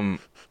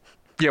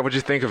 Yeah, what'd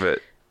you think of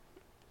it?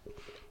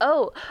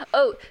 Oh,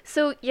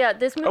 so yeah,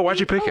 this movie. Oh, why'd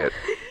you pick it?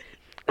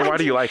 Or why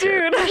do you like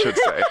it, I should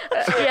say.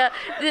 Yeah.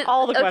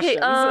 All the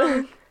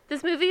questions.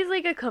 This movie is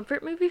like a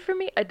comfort movie for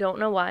me. I don't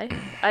know why.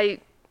 I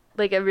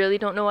really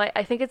don't know why.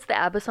 I think it's the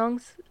ABBA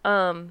songs.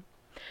 They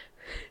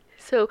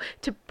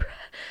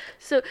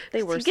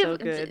were to give, so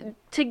good.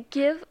 To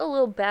give a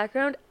little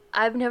background,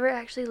 I've never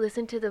actually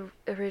listened to the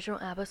original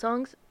ABBA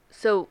songs.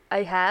 So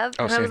I have,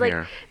 Oh, and I was same like,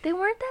 here. they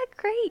weren't that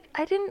great.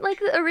 I didn't like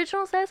the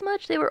originals as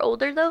much. They were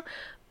older though,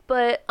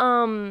 but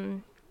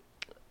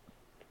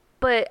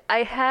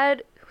I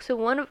had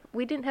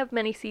we didn't have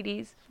many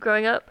CDs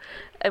growing up,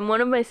 and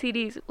one of my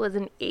CDs was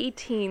an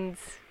 18s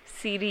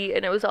CD,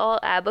 and it was all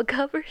ABBA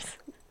covers.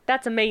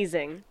 That's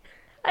amazing.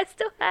 I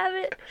still have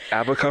it.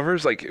 ABBA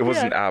covers? Like, it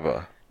wasn't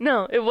ABBA.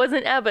 No, it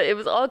wasn't ABBA. It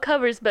was all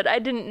covers, but I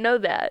didn't know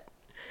that.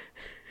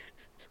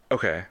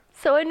 Okay.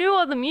 So I knew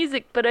all the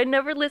music, but I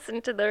never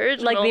listened to the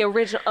original. Like the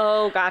original.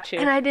 Oh, got you.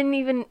 And I didn't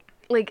even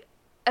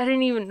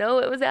know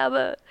it was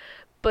ABBA,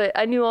 but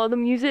I knew all the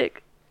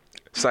music.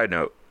 Side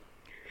note.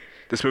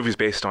 This movie's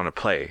based on a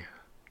play.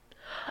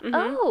 Mm-hmm.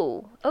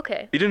 Oh,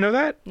 okay. You didn't know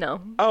that?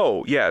 No.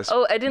 Oh, yes.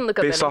 Oh, I didn't look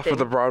up Based off of the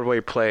anything. Broadway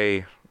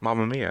play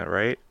Mamma Mia,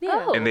 right?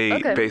 Yeah. Oh, And they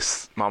okay.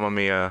 base Mamma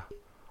Mia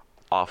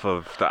off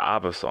of the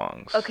ABBA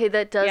songs. Okay,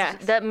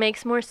 Yes. that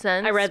makes more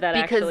sense. I read that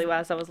because, actually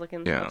as I was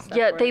looking. Yeah. up stuff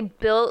Yeah, for they it.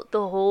 built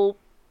the whole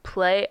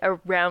play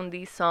around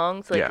these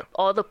songs. Like Yeah.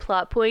 all the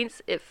plot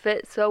points, it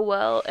fit so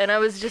well, and I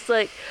was just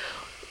like,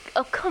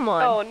 "Oh, come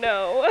on! Oh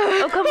no.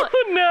 Oh, come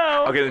on!"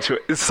 no. I'll get into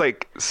it. It's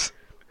like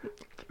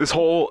this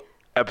whole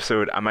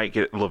episode, I might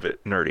get a little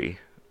bit nerdy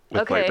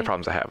with like Okay. the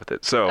problems I have with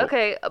it. So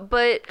Okay,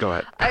 but go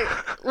ahead.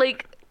 I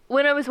like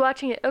when I was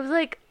watching it, I was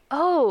like,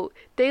 "Oh,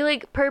 they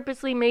like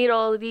purposely made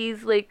all of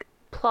these like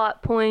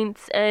plot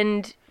points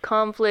and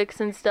conflicts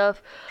and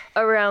stuff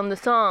around the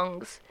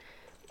songs."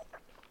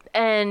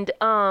 And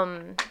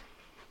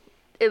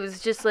it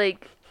was just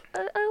like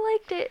I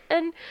liked it.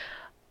 And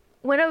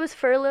when I was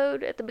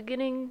furloughed at the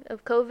beginning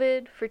of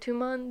COVID for 2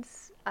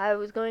 months, I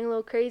was going a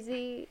little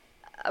crazy.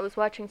 I was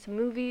watching some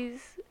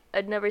movies.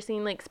 I'd never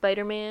seen like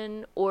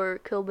Spider-Man or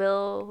Kill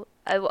Bill.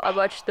 I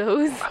watched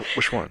those.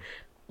 Which one?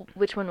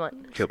 Which one?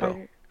 What? Kill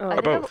Bill. Oh. I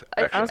Or think both,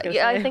 I actually. was gonna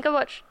yeah, I say. think I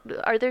watched.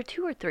 Are there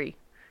 2 or 3?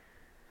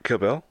 Kill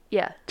Bill?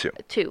 Yeah. 2.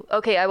 2.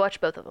 Okay, I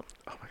watched both of them.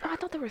 Oh, I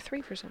thought there were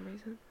 3 for some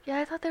reason. Yeah,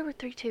 I thought there were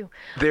 3 too.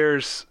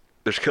 There's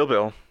Kill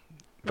Bill,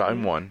 Volume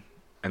Mm-hmm. 1,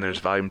 and there's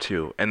Volume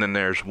 2, and then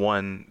there's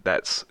one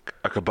that's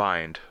a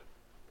combined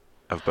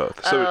of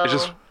both. So it's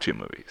just Oh. 2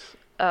 movies.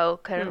 Oh,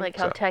 kind of like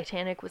how So-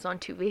 Titanic was on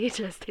 2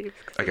 VHS tapes.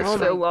 I guess Oh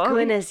so. my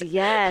goodness,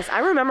 yes. I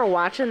remember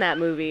watching that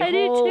movie. I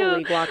did too, Holy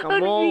on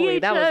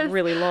guacamole. That was VHS.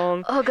 really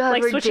long. Oh god,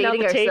 like we're switching out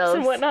dating the tapes ourselves.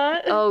 and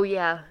whatnot. Oh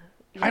yeah.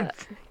 Yeah.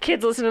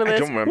 Kids listening to I this.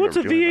 don't remember What's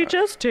a doing that.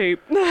 VHS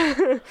tape?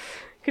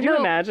 Could you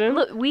imagine?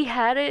 Look, we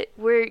had it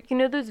where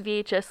those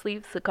VHS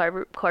sleeves, the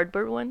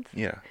cardboard ones.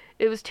 Yeah.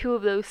 It was 2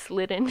 of those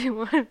slid into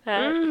one of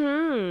that.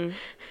 Mm-hmm.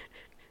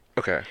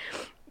 Okay.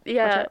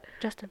 Yeah.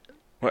 Justin.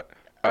 What?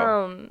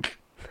 Oh.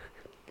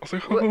 I was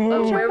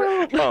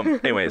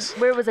like, anyways.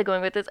 Where was I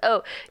going with this?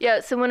 Oh, yeah.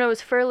 So when I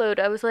was furloughed,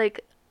 I was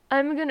like,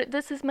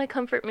 this is my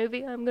comfort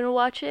movie. I'm gonna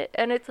watch it,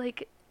 and it's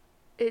like,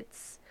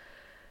 it's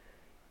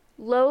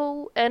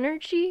low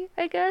energy,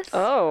 I guess.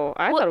 Oh,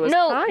 I thought it was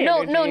no, high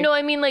no, energy. no.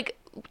 I mean like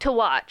to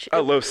watch.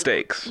 Oh, low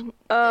stakes.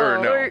 or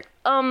no.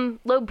 Or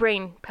low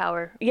brain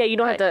power. Yeah, you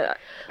don't have to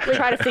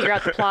try to figure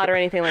out the plot or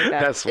anything like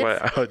that. That's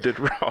what I did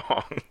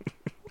wrong.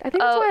 I think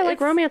that's why I like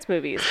it's- romance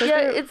movies. 'cause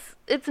Yeah, they're-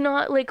 it's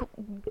not like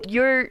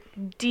your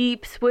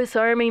deep Swiss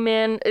Army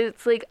man.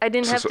 It's like I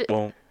didn't have to.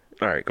 Well,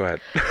 all right, go ahead.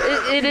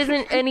 It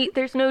isn't any.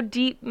 There's no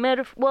deep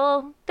metaphor.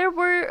 Well, there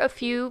were a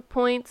few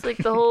points, like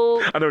the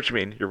whole. I know what you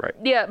mean. You're right.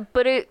 Yeah,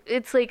 but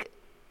it's like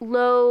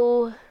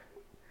low.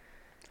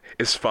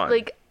 It's fun.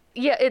 Like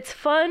yeah, it's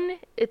fun.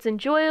 It's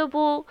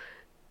enjoyable.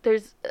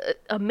 There's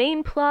a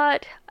main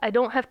plot. I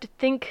don't have to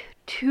think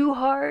too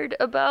hard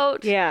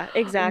about. yeah,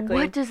 exactly.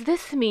 What does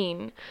this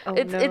mean? Oh,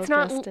 it's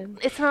no, Justin.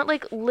 it's not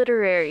like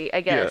literary, I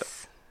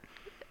guess.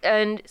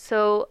 And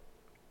so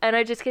and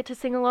I just get to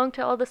sing along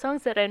to all the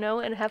songs that I know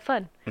and have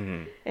fun.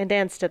 and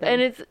dance to them.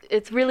 And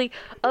it's really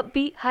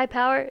upbeat, high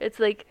power. It's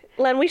like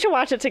Len, we should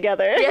watch it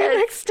together Yes.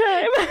 next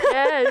time.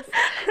 yes.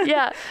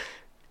 Yeah.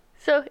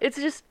 So it's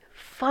just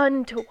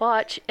fun to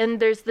watch and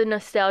there's the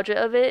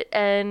nostalgia of it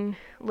and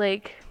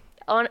like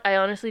I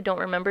honestly don't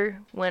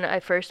remember when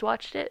I first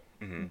watched it.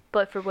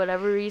 But for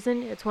whatever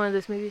reason, it's one of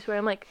those movies where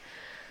I'm like,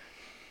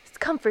 it's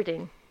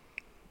comforting.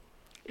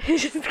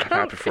 It's just I'm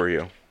happy for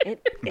you.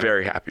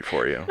 Very happy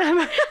for you.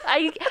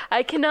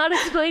 I cannot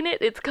explain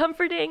it. It's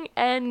comforting,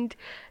 and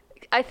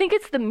I think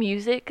it's the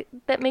music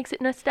that makes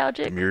it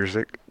nostalgic.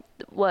 Music.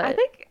 What? I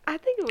think I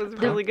think it was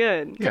really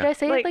good. Did I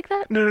say it like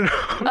that? No.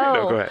 Oh.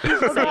 No, go ahead.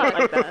 It's not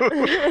like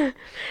that.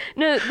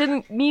 No,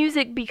 the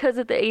music, because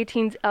of the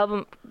 18s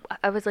album,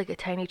 I was like a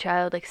tiny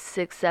child, like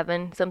 6,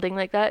 7, something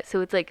like that.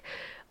 So it's like,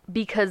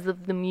 because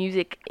of the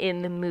music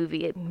in the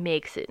movie, it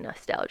makes it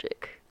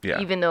nostalgic. Yeah.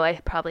 Even though I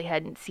probably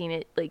hadn't seen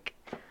it like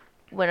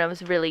when I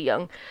was really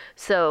young.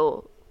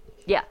 So,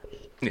 yeah.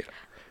 Yeah.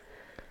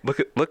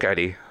 Look,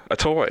 Eddie, a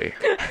toy.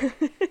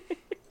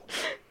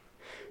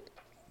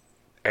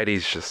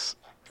 Eddie's just.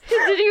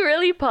 Did he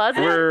really pause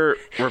it?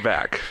 We're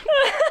back.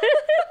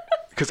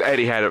 Because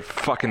Eddie had to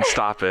fucking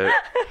stop it.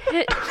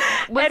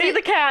 Was Eddie it-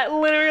 the cat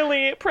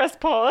literally pressed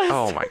pause.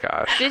 Oh my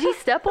gosh. Did he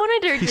step on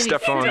it, or did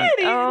stepped he on He it.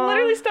 did. He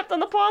literally stepped on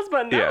the pause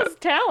button. That Yeah. was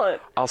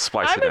talent. I'll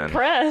splice I'm it in.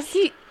 impressed.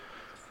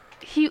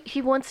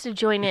 He wants to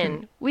join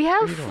in. We I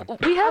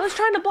have was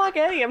trying to block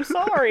Eddie. I'm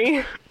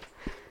sorry.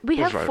 we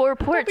have right. 4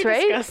 ports, be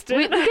right? disgusted.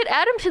 We could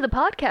add him to the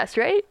podcast,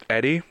 right?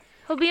 Eddie?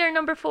 He'll be our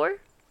number 4.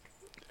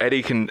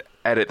 Eddie can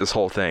edit this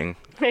whole thing.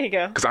 There you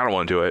go. Because I don't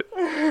want to do it.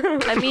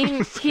 I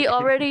mean, he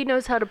already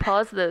knows how to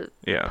pause the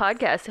Yeah.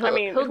 podcast. I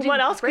mean, he'll do what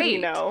else could he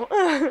great.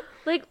 know?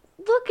 Like,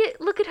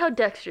 look at how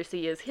dexterous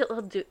he is.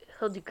 He'll do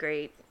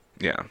great.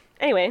 Yeah.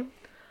 Anyway,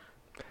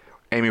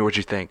 Amy, what'd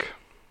you think?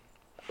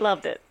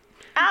 loved it.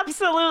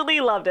 Absolutely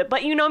loved it.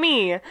 But you know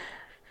me.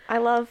 I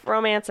love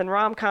romance and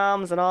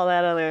rom-coms and all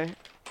that other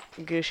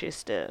gushy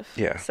stuff.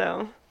 Yeah.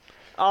 So,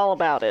 all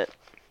about it.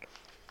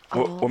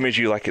 What made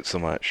you like it so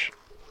much?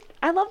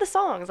 I love the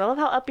songs. I love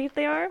how upbeat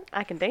they are.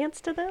 I can dance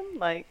to them.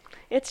 Like,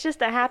 it's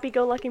just a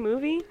happy-go-lucky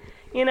movie.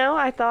 You know,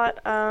 I thought,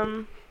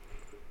 I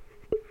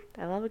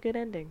love a good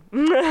ending.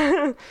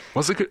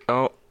 Was it good?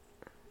 Oh.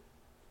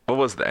 What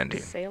was the ending?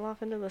 Sail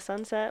off into the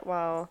sunset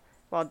while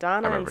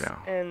Donna I remember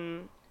now.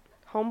 and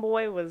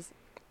Homeboy was...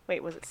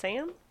 Wait, was it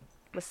Sam?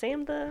 Was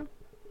Sam the...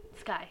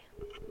 Sky.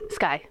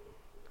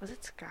 Was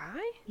it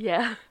Sky?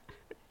 Yeah.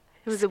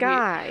 It was a weird.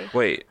 Sky.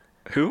 Wait,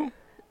 who?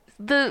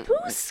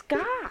 Who's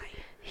Sky?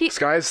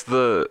 Sky's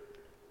the.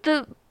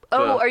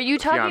 Are you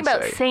talking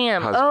about fiancé,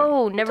 Sam? husband.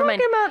 Oh, never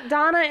mind. Talking about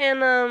Donna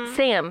and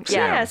Sam.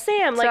 Yeah,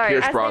 Sam. Like Sorry.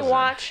 Pierce as Brosnan. they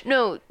watch.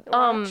 No,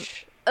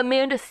 watch-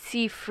 Amanda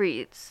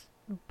Seyfried's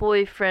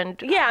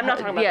boyfriend. Yeah, I'm not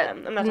talking about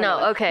them. I'm not talking about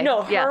them. Okay.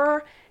 No, yeah.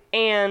 her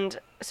and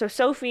so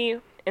Sophie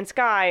and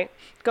Sky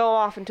go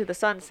off into the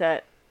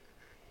sunset.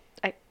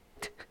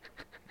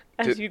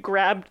 As you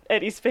grabbed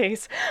Eddie's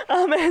face,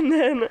 and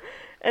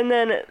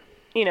then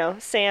you know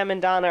Sam and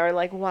Donna are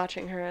like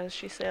watching her as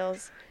she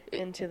sails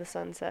into the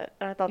sunset,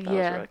 and I thought that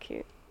Yeah. was real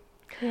cute.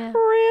 Yeah.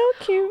 Real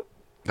cute.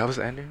 That was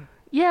the ending?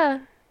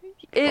 Yeah.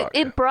 Fuck.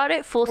 It brought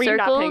it full Were you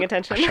circle. not paying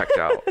attention? I checked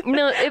out.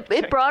 No,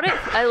 it brought it.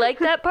 I like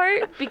that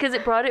part because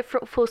it brought it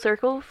full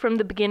circle from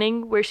the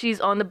beginning, where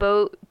she's on the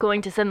boat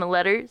going to send the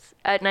letters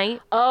at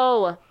night.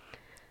 Oh,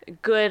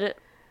 good.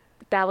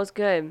 That was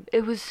good.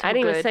 It was. So I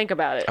didn't good. even think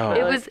about it. Oh.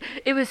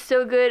 It was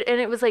so good,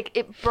 and it was like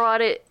it brought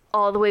it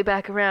all the way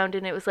back around,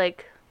 and it was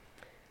like,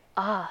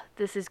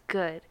 this is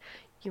good.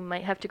 You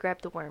might have to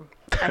grab the worm.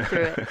 I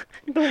threw it.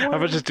 I'm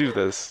gonna just do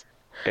this,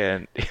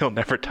 and he'll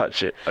never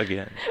touch it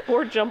again.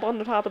 Or jump on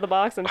the top of the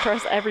box and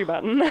press every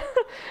button. Wait,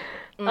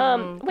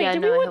 yeah,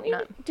 did no, I want hope you,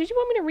 not. Did you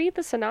want me to read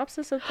the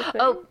synopsis of the thing?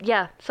 Oh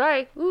yeah,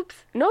 sorry. Oops.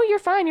 No, you're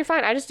fine. You're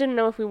fine. I just didn't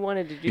know if we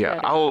wanted to do Yeah,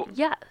 that. I'll.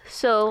 Yeah.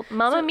 So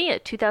Mamma Mia,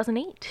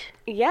 2008.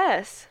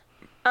 Yes.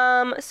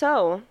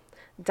 So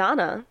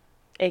Donna,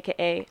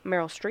 aka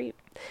Meryl Streep,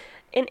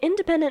 an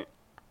independent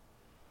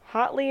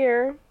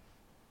hotelier.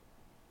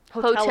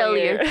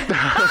 Hotelier. Ew.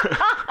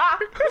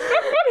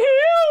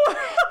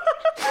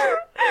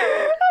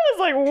 I was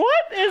like,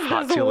 what is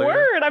this Hotelier?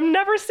 word? I've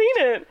never seen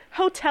it.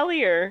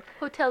 Hotelier.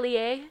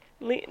 Hotelier.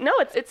 No,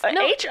 it's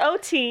no.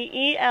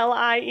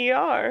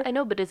 Hotelier. I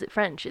know, but is it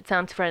French? It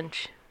sounds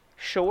French.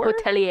 Sure.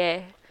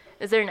 Hotelier.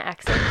 Is there an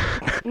accent?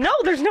 No,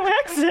 there's no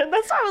accent.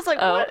 That's why I was like,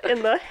 Oh. what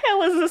in the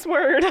hell is this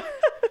word?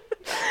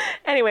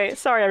 Anyway,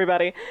 sorry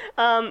everybody.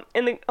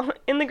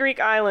 In the Greek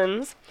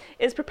islands,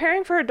 is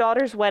preparing for her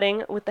daughter's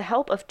wedding with the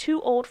help of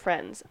two old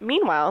friends.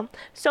 Meanwhile,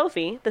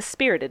 Sophie, the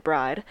spirited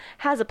bride,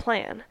 has a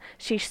plan.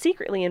 She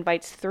secretly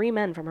invites 3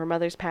 men from her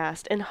mother's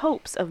past in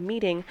hopes of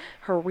meeting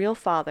her real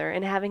father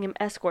and having him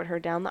escort her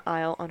down the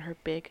aisle on her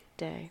big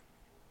day.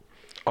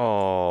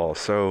 Oh,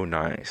 so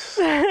nice.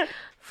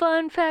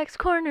 Fun Facts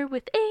Corner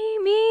with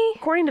Amy.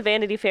 According to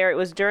Vanity Fair, it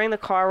was during the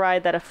car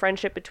ride that a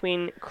friendship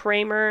between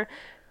Kramer,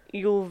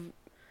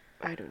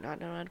 I do not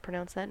know how to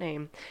pronounce that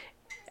name.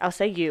 I'll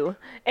say you,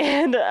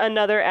 and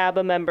another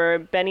ABBA member,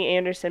 Benny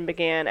Anderson,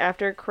 began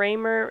after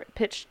Kramer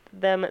pitched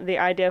them the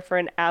idea for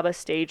an ABBA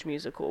stage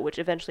musical, which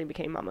eventually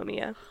became Mamma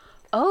Mia.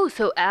 Oh,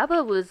 so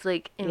ABBA was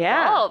like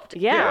Yeah, involved.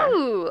 yeah.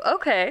 Ooh,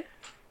 okay.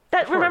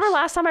 Remember course.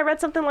 last time I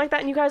read something like that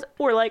and you guys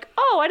were like,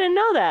 oh, I didn't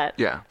know that.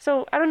 Yeah.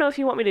 So I don't know if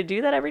you want me to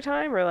do that every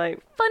time or like...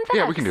 Fun facts.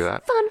 Yeah, we can do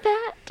that. Fun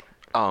fact.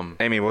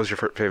 Amy, what was your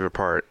favorite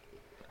part?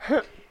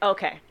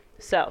 Okay,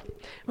 so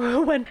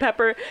when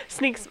Pepper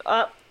sneaks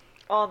up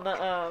on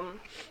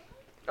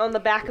the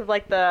back of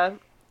like the...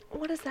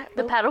 What is that?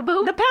 The boat? paddle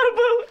boat? The paddle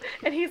boat!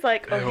 And he's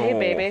like, oh, hey, Ew.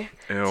 baby.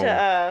 Ew.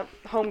 To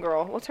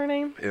homegirl. What's her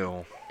name?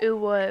 Ew. Ooh,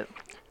 what?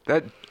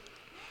 That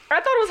I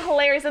thought it was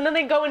hilarious, and then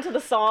they go into the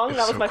song. It's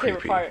That was so my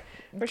favorite creepy. part.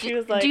 Where she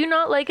was like, Do you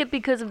not like it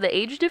because of the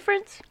age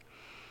difference?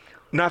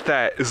 not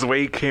that is the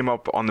way he came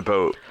up on the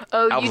boat.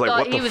 Oh, I you was like, thought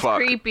what he the was fuck?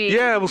 creepy.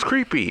 Yeah, it was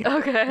creepy.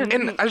 Okay.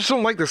 And I just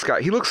don't like this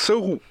guy. He looks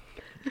so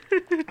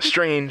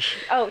strange.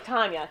 oh,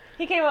 Tanya.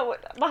 He came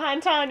up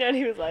behind Tanya, and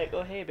he was like,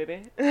 oh, hey,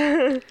 baby.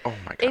 Oh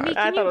my god. Amy, I can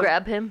thought it you was-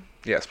 grab him?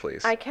 Yes,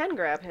 please. I can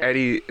grab him.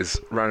 Eddie is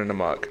running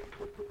amok.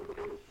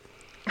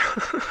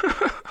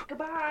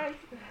 Goodbye.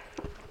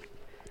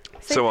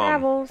 Safe So,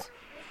 travels.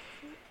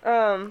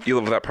 You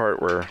love that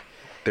part where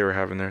they were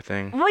having their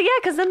thing? Well, yeah,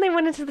 because then they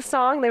went into the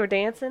song, they were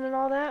dancing and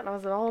all that, and I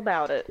was all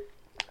about it.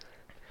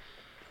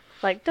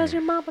 Like, does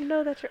your mama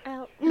know that you're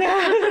out?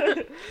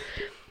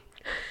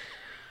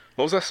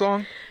 What was that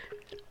song?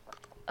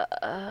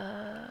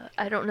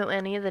 I don't know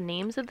any of the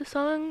names of the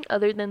song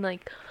other than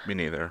like Me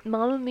neither.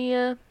 Mamma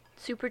Mia,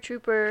 Super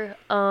Trooper.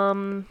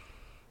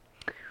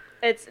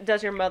 It's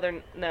Does Your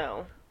Mother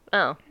Know?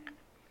 Oh,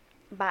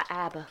 By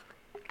ABBA.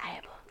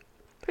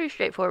 pretty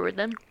straightforward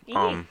then.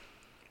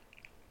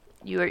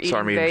 You are eating Sorry,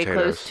 I'm eating very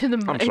potatoes. close to the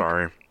mic. I'm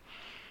sorry.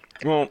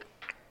 Well,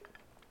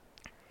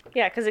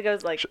 Yeah, because it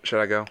goes like,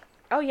 should I go?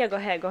 oh yeah, go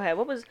ahead.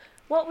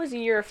 What was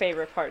your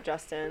favorite part,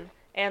 Justin?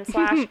 And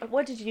slash,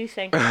 what did you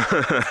think?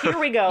 Here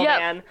we go, Yeah,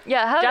 man.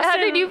 yeah. How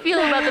Justin- did you feel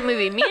about the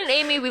movie? Me and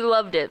Amy, we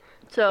loved it.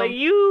 So But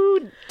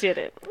you did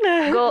it.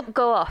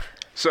 go off.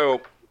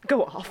 So,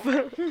 Go off.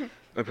 let me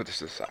put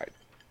this aside.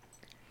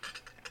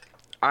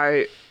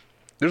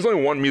 There's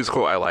only one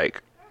musical I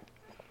like.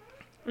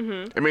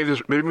 Mm-hmm. And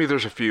maybe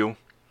there's a few.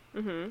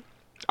 Mm-hmm.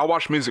 I'll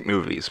watch music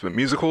movies, but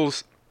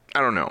musicals, I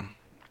don't know.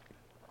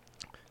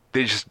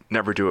 They just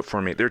never do it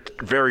for me. They're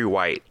very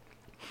white.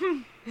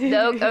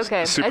 No,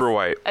 okay. Super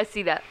white. I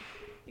see that.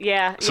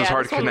 Yeah, So it's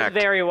hard this to one was connect.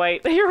 very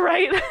white. You're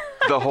right.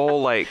 The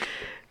whole like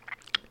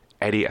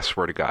Eddie, I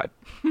swear to God.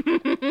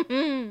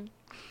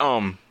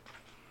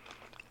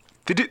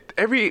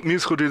 Every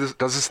musical does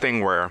this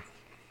thing where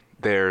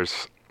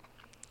there's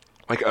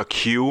like a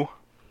cue,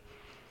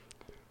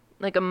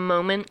 Like a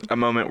moment. a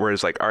moment where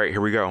it's like, all right,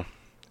 here we go.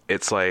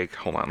 It's like,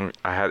 hold on,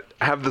 I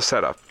have the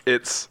setup.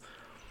 It's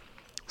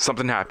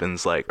something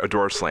happens, like a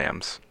door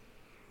slams,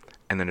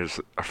 and then there's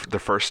the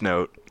first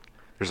note.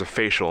 There's a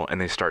facial,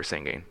 and they start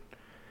singing.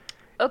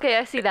 Okay,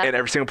 I see that. And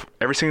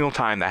every single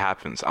time that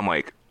happens, I'm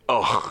like,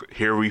 ugh,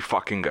 here we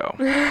fucking go.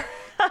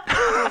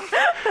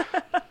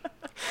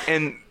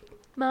 And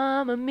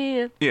Mamma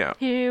Mia. yeah,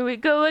 Here we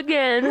go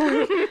again.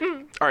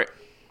 all right,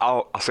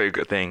 I'll say a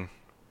good thing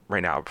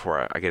right now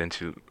before I get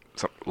into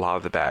a lot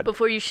of the bad.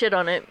 Before you shit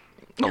on it.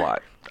 A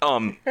lot.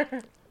 Meryl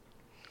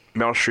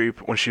Streep,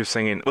 when she was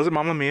singing, was it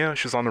Mamma Mia?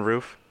 She was on the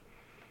roof.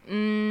 She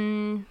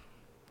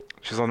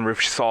was on the roof.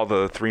 She saw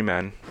the three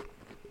men.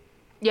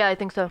 Yeah, I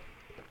think so.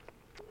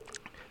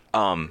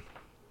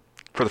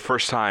 For the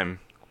first time,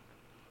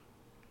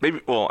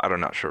 maybe, well, I'm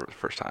not sure, the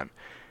first time,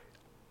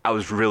 I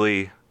was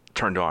really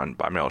turned on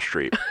by Meryl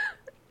Streep.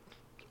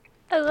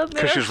 I love Meryl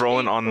Because she was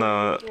rolling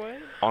Streep.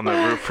 on the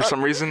roof for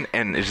some reason,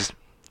 and it just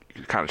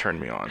kind of turned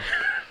me on.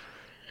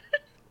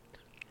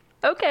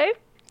 Okay.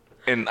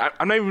 And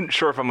I'm not even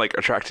sure if I'm, like,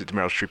 attracted to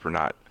Meryl Streep or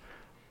not.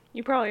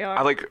 You probably are.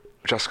 I like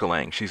Jessica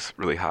Lange. She's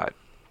really hot.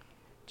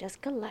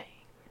 Jessica Lange.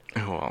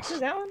 Who else? Who's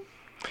that one?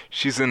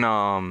 She's in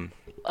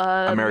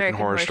American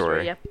Horror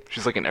Story. Yeah.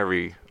 She's like in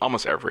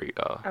everymost every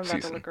I'm about to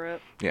season. look her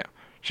up. Yeah, You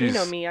she's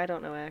know me, I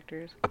don't know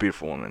actors. a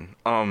beautiful woman.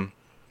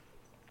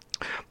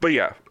 But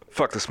yeah,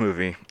 fuck this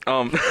movie.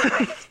 Oh,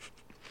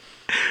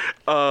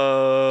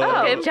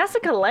 Okay.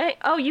 Jessica Lange.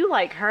 Oh, you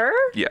like her?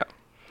 Yeah.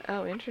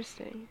 Oh,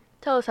 interesting.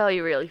 Tell us how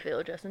you really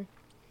feel, Justin.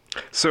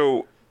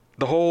 So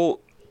the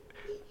whole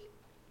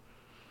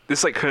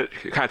this like kind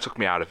of took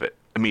me out of it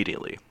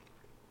immediately.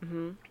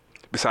 Mm-hmm.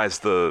 Besides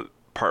the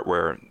part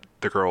where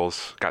the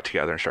girls got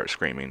together and started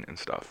screaming and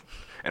stuff,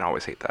 and I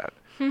always hate that.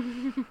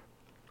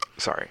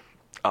 Sorry.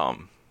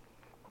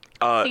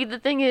 See, the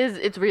thing is,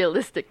 it's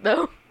realistic,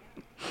 though.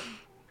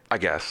 I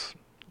guess.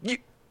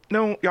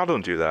 No, y'all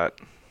don't do that.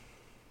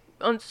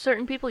 On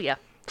certain people, yeah.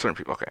 Certain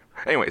people, okay.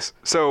 Anyways,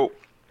 so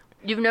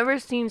You've never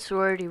seen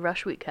Sorority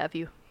Rush Week, have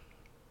you?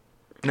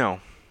 no,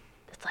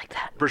 It's like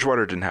that.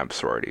 Bridgewater didn't have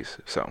sororities,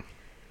 so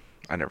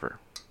I never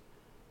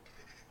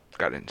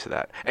got into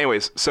that.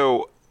 Anyways,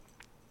 so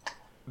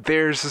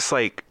there's this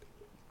like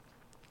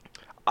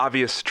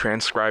obvious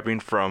transcribing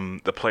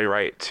from the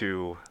playwright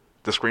to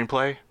the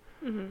screenplay,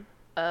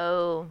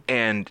 Oh,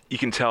 and you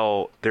can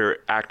tell they're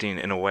acting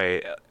in a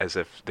way as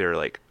if they're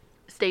like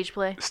stage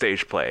play.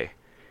 stage play,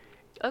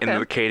 Okay.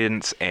 and the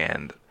cadence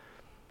and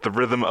the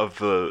rhythm of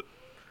the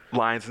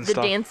lines and The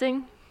stuff.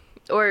 dancing?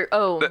 Or,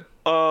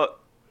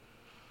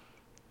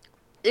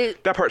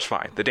 That part's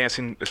fine. The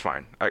dancing is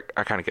fine. I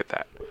kind of get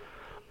that.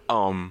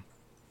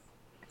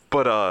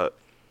 But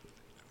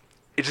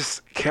it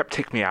just kept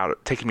taking me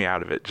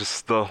out of it.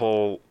 Just the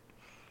whole,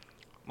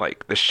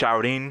 like, the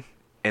shouting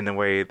and the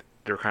way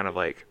they're kind of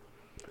like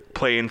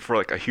playing for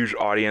like a huge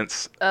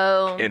audience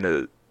Oh, in a,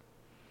 what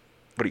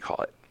do you call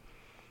it?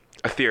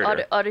 A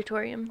theater,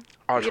 auditorium.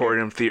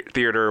 auditorium,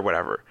 theater,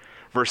 whatever.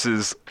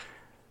 Versus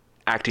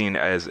acting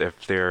as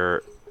if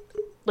they're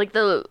Like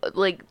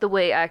the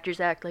way actors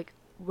act, like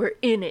we're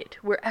in it.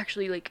 We're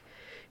actually like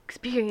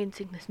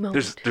experiencing this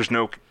moment. there's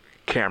no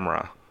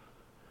camera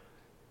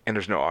and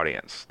there's no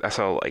audience. That's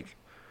how like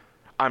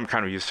I'm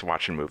kind of used to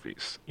watching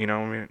movies. You know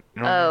what I mean?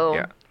 You know what I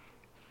mean? Oh. Yeah.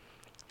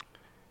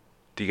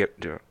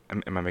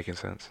 Am I making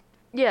sense?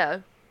 Yeah.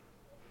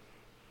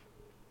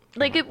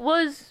 Like it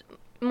was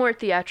more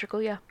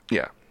theatrical, yeah.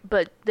 Yeah.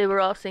 But they were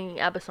all singing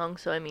ABBA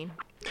songs, so I mean.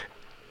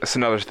 That's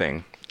another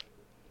thing.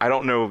 I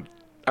don't know.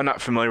 I'm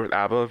not familiar with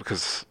ABBA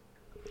because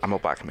I'm a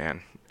black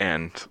man,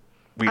 and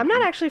I'm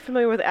not actually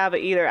familiar with ABBA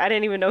either. I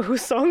didn't even know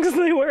whose songs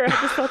they were. I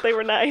just thought they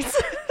were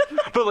nice.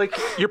 But like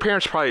your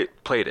parents probably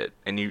played it,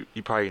 and you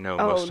probably know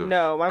most of.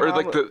 No, my or mom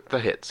like the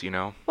hits, you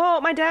know.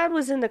 Well, my dad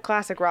was into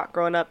classic rock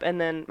growing up, and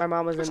then my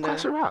mom was It's into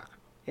classic rock.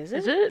 Is it?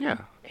 Is it? Yeah,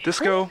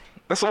 disco.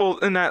 That's all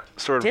in that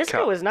sort of.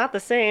 Disco is not the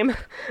same.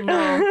 No.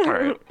 All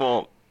right.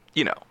 Well,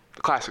 you know,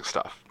 the classic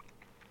stuff.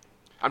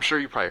 I'm sure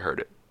you probably heard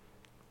it.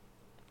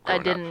 I growing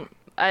up.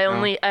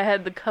 didn't. I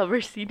had the cover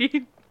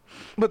CD.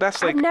 But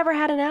that's like I've never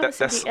had an ABBA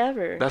that's CD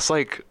ever. that's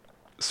like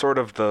sort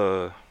of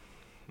the.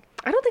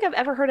 I don't think I've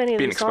ever heard any of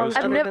Being these songs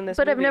exposed to other it. than this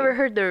But I've movie. never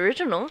heard the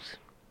originals.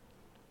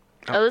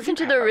 I listened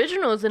to the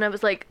originals and I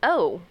was like,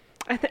 oh.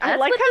 I That's like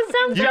what how this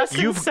sounds like.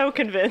 Justin's You've- so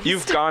convinced.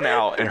 You've gone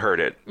out and heard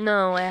it.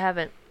 No, I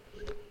haven't.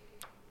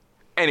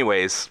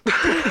 Anyways.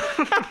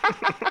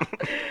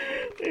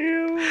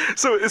 Ew.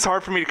 So it's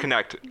hard for me to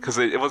connect because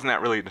it wasn't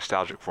that really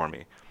nostalgic for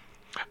me.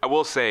 I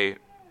will say,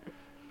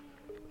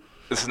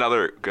 this is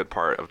another good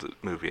part of the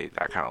movie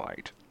that I kind of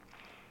liked.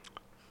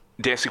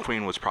 Dancing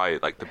Queen was probably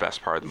like the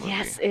best part of the movie.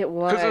 Yes, it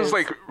was. Because it was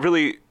like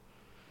really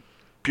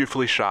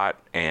beautifully shot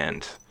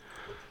and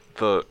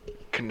the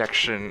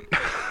connection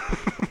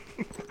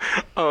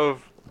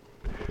of.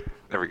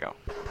 There we go.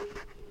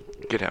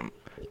 Get him.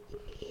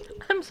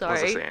 I'm What was I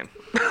sorry. saying?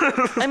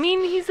 I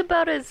mean, he's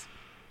about as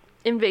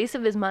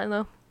invasive as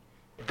Milo.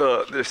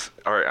 All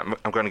right,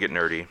 I'm going to get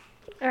nerdy.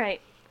 All right,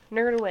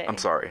 nerd away. I'm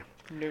sorry.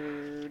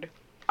 Nerd.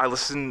 I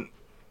listened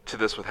to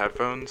this with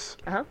headphones.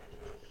 Uh-huh.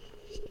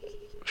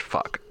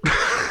 Fuck.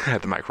 I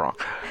had the mic wrong.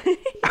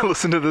 I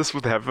listened to this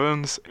with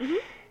headphones,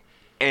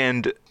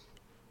 and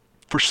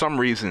for some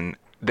reason,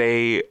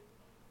 they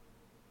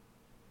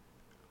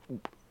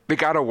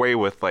got away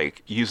with,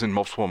 like, using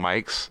multiple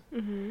mics.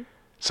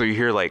 So you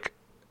hear, like,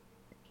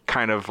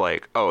 kind of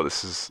like, oh,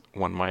 this is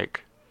one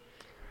mic.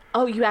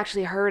 Oh, you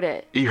actually heard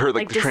it. You heard,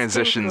 like the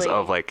transitions distinctly.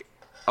 of, like,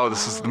 oh,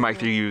 this is the mic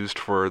they used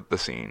for the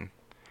scene.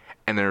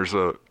 And there's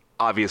a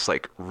obvious,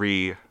 like,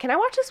 Can I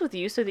watch this with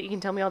you so that you can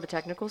tell me all the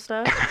technical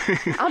stuff?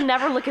 I'll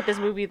never look at this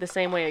movie the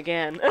same way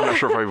again. I'm not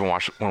sure if I even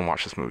want to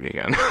watch this movie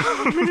again.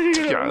 To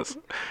be honest.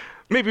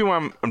 Maybe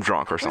when I'm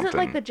drunk or Was something. it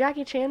like the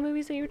Jackie Chan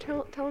movies that you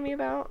were telling me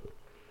about?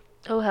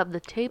 Oh, have the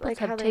tables Like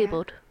how have they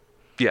tabled.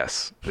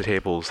 Yes, the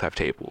tables have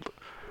tabled.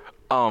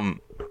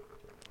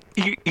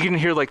 You can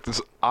hear like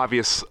this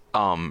obvious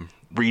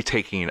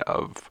retaking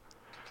of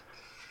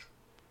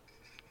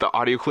the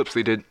audio clips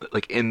they did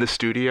like in the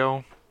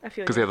studio I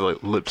feel because you. they had to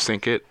like lip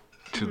sync it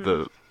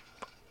to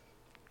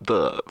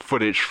the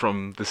footage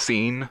from the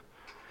scene.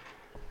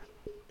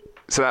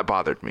 So that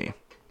bothered me.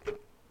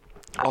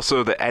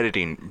 Also, the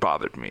editing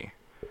bothered me.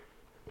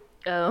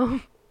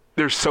 Oh.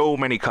 There's so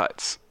many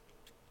cuts.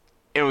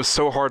 It was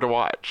so hard to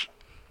watch.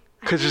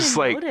 Because just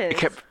like, it notice.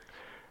 kept.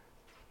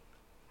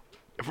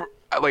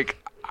 Like,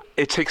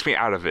 it takes me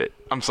out of it.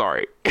 I'm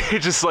sorry. It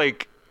just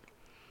like.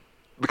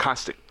 The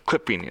constant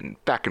clipping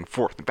and back and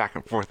forth and back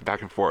and forth and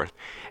back and forth.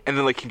 And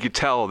then, like, you could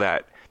tell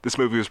that this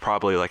movie was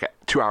probably like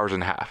 2 hours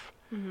and a half.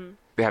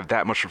 They have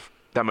that much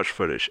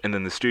footage. And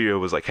then the studio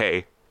was like,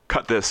 hey,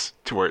 cut this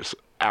to where it's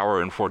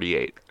hour and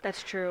 48.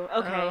 That's true.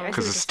 Okay. I see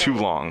Because what it's you're too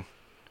saying. long.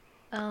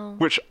 Oh.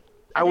 Which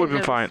I would have been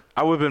didn't fine. notice.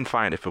 I would have been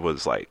fine if it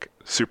was like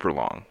super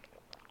long.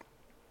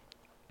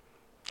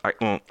 I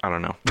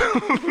don't know.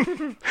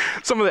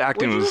 Some of the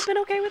acting Would you was have been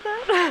okay with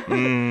that?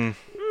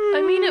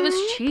 I mean, it was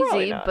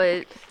Probably cheesy, not.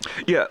 but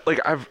yeah. Like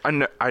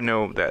I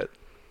know that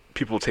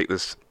people take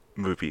this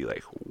movie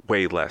like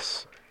way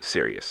less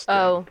serious. than-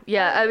 oh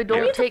yeah, I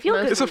don't It's a take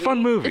feel-good most. it's a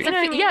fun movie. It's a You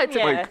know what I mean? yeah, it's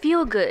Yeah. a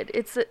feel good.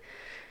 It's a.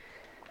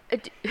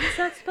 It's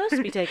not supposed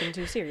to be taken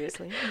too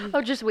seriously.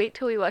 I'll just wait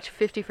till we watch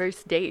 50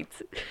 First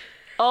Dates.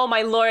 Oh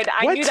my lord!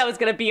 I What? knew that was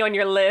gonna be on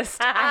your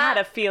list. I had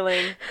a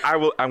feeling. I'm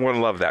gonna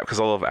love that because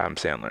I love Adam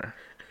Sandler.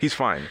 He's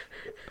fine.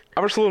 I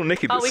watched Little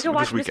Nicky Oh, we this could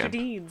watch Mr. weekend.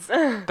 Deeds.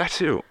 That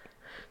too.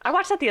 I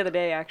watched that the other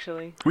day,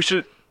 actually. We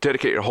should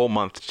dedicate a whole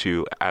month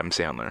to Adam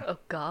Sandler. Oh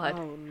God.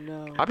 Oh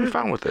no. I'd be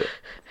fine with it.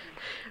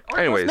 Or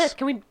Anyways. Will Smith.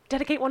 Can we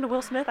dedicate one to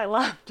Will Smith? I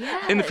love.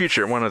 In the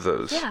future, one of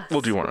those. Yes. We'll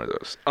do one of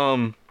those.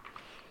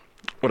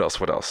 What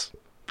else?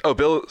 Oh,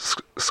 Bill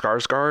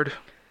Skarsgård.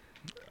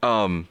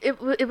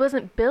 It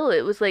wasn't Bill.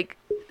 It was like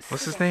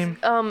What's his name?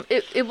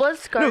 it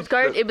was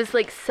Skarsgård. the- It was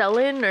like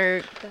Selen or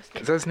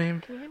Is that his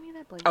name? Can you hand me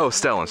that blanket? Oh,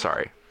 Stellan.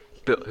 Sorry.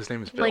 Bill. His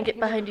name is Bill. blanket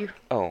behind you.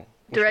 Oh.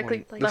 which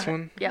Directly one? This behind-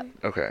 one? Yeah.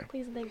 Okay.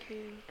 Please and thank you.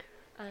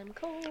 I'm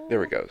cold. There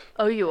we go.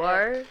 Oh, you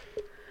are.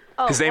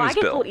 Oh, His name well, is I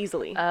get Bill. cold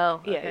easily.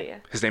 Oh. Yeah, okay. yeah.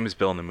 His name is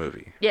Bill in the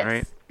movie. Yes.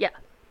 Right? Yeah.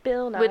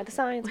 Bill Nye, With- the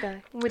science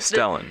guy. With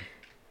Stellan.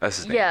 That's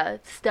his name. Yeah,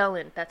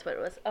 Stellan. That's what it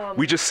was.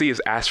 We just see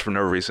his ass for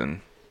no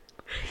reason.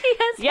 he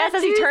has Yes,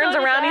 as he tattoos turns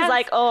on his around, he's ass.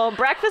 like, "Oh,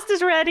 breakfast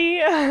is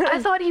ready." I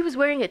thought he was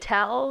wearing a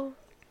towel.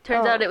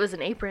 Turns Oh. out it was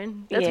an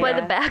apron. That's why the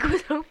Yeah. bag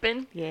was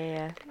open.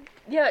 Yeah.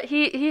 Yeah,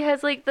 he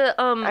has like the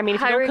I mean,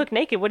 if you don't cook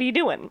naked, what are you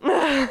doing?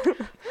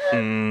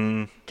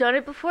 done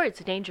it before. It's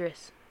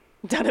dangerous.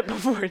 Done it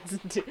before.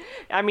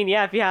 I mean,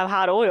 yeah, if you have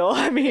hot oil,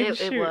 I mean, It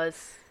shoot.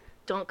 was.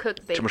 Don't cook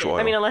bacon. Too much oil.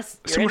 I mean, unless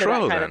It's you're too into much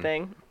that oil, kind of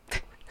then.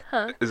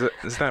 thing.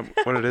 Is that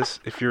what it is?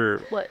 If you're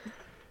What?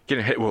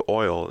 getting hit with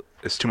oil,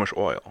 it's too much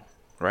oil,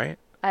 right?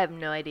 I have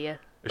no idea.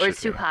 It Or it's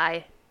should too be.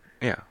 high.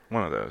 Yeah,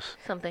 one of those.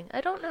 Something.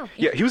 I don't know.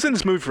 Yeah, he was in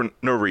this movie for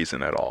no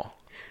reason at all.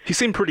 He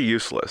seemed pretty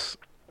useless.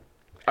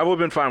 I would have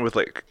been fine with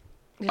like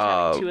Just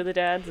having two of the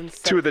dads and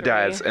two of the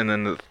dads, three. and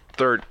then the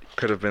third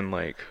could have been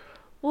like,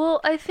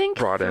 Well, I think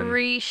Brought in.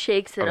 3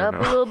 shakes it I up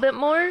don't a know. little bit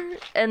more,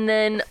 and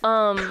then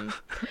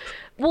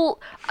well,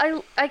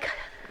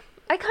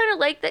 I kind of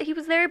like that he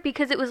was there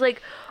because it was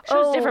like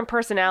Shows different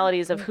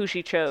personalities of who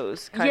she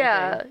chose. Kind of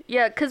yeah, thing.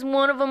 yeah, because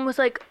one of them was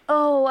like,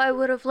 oh, I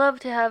would have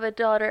loved to have a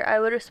daughter. I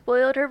would have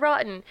spoiled her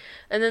rotten.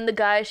 And then the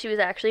guy she was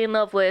actually in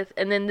love with,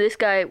 and then this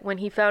guy, when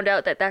he found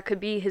out that that could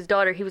be his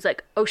daughter, he was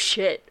like, oh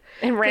shit.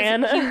 And 'Cause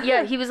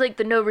ran. he was like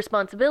the no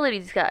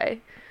responsibilities guy.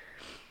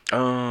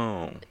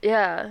 oh,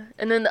 Yeah,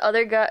 and then the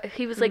other guy,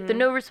 he was like the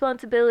no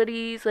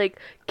responsibilities, like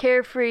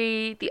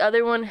carefree. The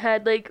other one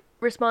had like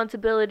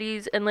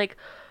responsibilities and like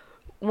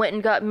went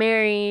and got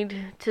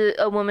married to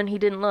a woman he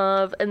didn't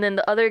love. And then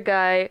the other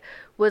guy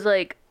was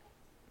like,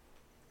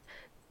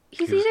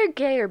 he's He was- either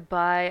gay or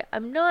bi.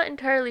 I'm not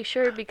entirely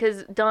sure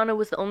because Donna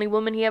was the only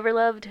woman he ever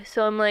loved.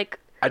 So I'm like,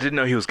 I didn't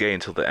know he was gay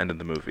until the end of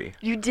the movie.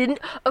 you didn't?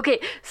 Okay,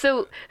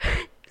 so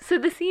so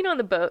the scene on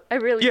the boat I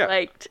really Yeah.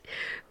 liked.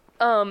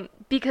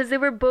 Because they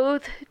were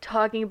both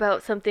talking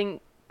about something.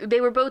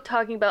 They were both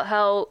talking about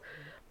how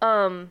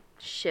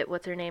shit,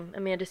 what's her name?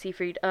 Amanda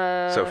Seyfried.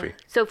 Sophie.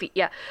 Sophie,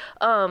 yeah.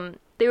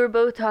 They were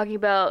both talking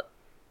about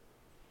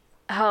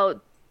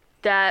how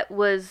that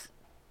was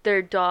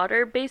their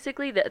daughter,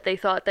 basically, that they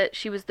thought that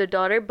she was their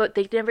daughter, but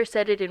they never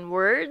said it in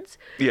words.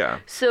 Yeah,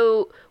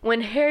 So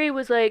when Harry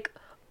was like,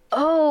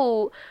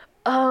 "Oh,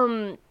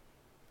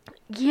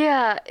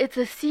 yeah, it's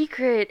a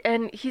secret,"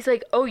 and he's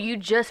like, "Oh, you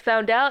just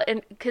found out,"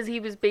 and because he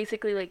was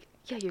basically like,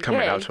 "Yeah, you're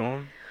coming gay." out to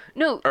him.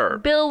 No, Or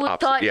Bill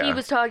thought he yeah.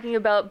 was talking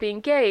about being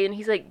gay, and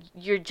he's like,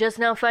 "You're just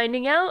now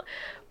finding out."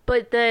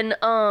 But then,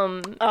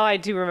 Oh, I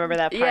do remember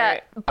that part. yeah,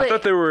 I but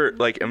thought they were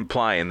like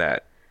implying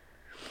that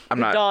I'm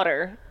The not.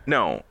 daughter.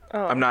 No,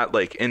 Oh. I'm not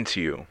like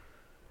into you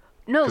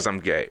no, because I'm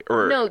gay.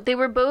 Or no, they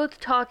were both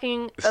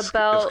talking It was a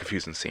about.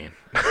 confusing scene.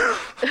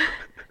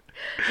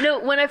 No,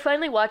 when I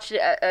finally watched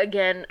it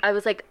again, I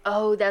was like,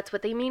 oh, that's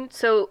what they mean.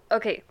 So,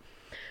 okay.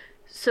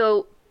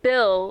 So,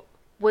 Bill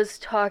was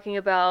talking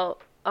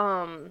about,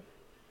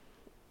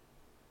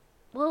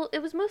 well,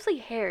 it was mostly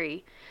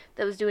Harry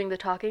that was doing the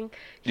talking.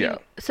 Yeah.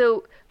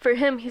 So, for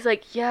him, he's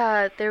like,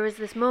 yeah, there was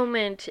this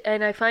moment,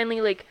 and I finally,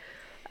 like,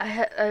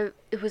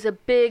 it was a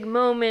big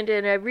moment,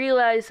 and I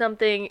realized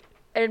something.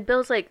 And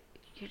Bill's like,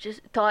 you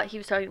just thought he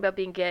was talking about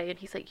being gay, and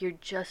he's like, you're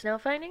just now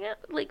finding out,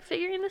 like,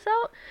 figuring this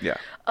out? Yeah.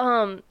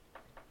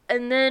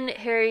 And then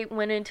Harry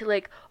went into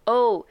like,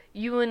 oh,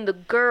 you and the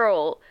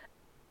girl.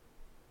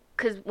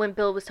 Because when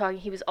Bill was talking,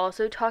 he was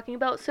also talking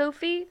about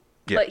Sophie.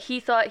 Yeah. But he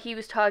thought he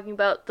was talking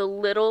about the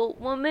little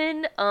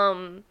woman,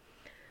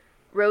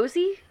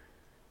 Rosie.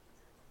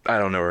 I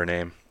don't know her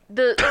name.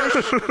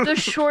 The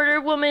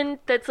shorter woman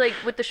that's like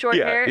with the short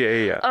Yeah, hair.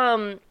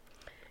 yeah.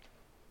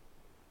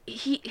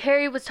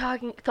 Harry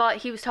thought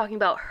he was talking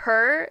about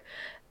her.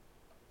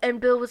 And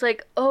Bill was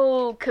like,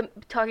 oh,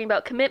 talking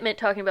about commitment,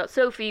 talking about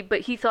Sophie, but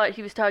he thought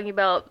he was talking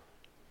about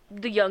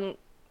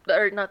the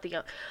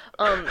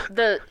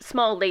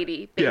small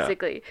lady, Yeah.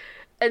 basically.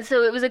 And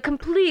so it was a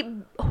complete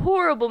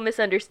horrible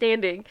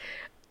misunderstanding.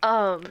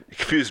 It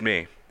confused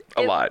me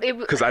a lot it-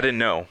 because I didn't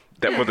know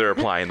that what they were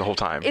applying the whole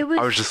time. It was-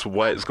 I was just,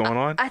 what is going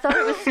on? I thought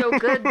it was so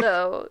good,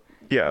 though,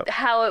 Yeah.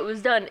 how it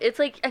was done. It's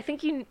like, I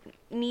think you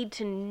need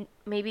to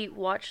maybe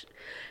watch,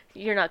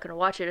 you're not going to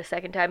watch it a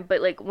second time, but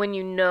like when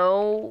you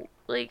know,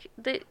 like,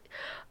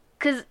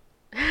 because,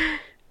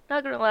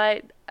 not going to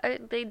lie,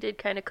 they did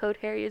kind of code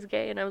Harry as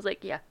gay, and I was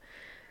like, yeah.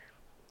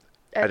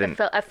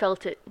 I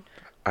felt it.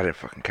 I didn't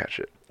fucking catch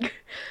it.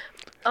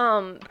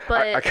 But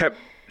I kept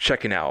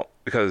checking out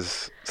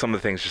because some of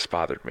the things just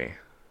bothered me.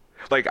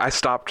 Like I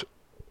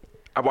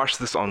watched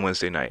this on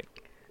Wednesday night,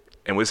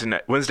 and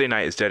Wednesday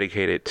night is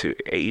dedicated to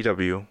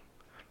AEW,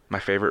 my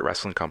favorite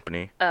wrestling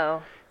company.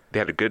 oh, They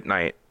had a good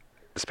night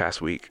this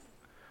past week.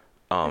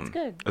 That's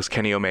good. It was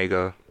Kenny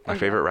Omega, my Okay.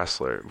 favorite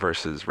wrestler,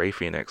 versus Rey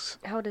Fenix.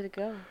 How did it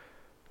go?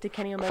 Did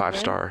Kenny A Omega win?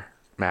 5-star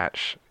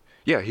match.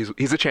 Yeah,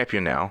 he's a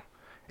champion now,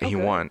 and he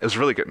Okay. won. It was a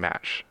really good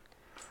match.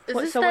 is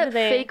What- this so what that do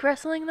they- fake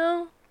wrestling,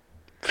 though?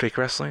 Fake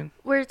wrestling,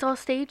 Where it's all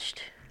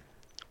staged?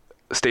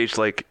 staged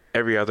like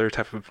every other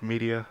type of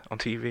media on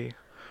TV.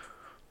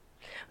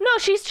 No,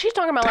 she's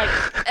talking about like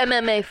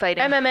MMA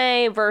fighting.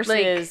 MMA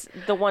versus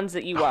the ones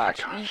that you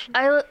watch.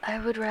 I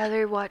would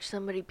rather watch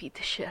somebody beat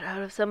the shit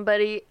out of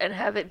somebody and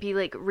have it be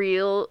like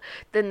real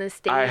than the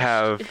stage. I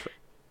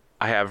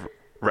have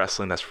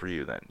wrestling that's for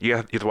you then. You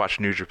have to watch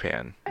New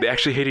Japan. They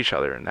actually hate each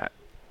other in that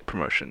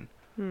promotion.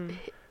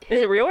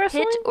 Is it real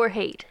wrestling? Hit or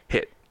hate?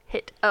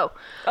 Hit. Oh,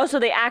 So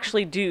they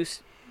actually do.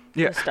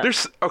 Yeah. stuff.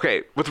 There's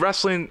with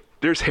wrestling.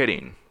 There's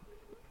hitting.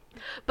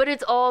 but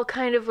it's all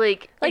kind of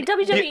like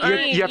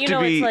WWE. you have to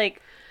be- it's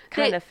like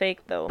kind They- of fake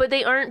though. But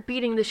they aren't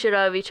beating the shit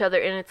out of each other,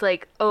 and it's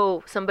like,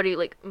 oh, somebody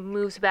like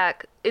moves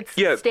back. It's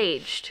Yeah.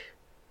 staged.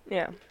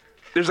 yeah.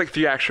 There's like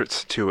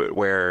theatrics to it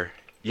where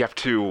you have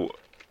to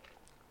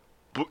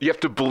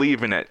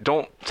believe in it.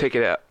 Don't take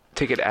it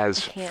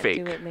as Can't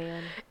fake. do it,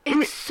 man.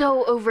 It's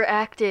so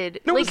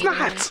overacted. No, like, it's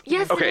not.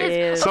 Yes, Okay,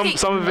 it is.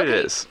 some of it okay,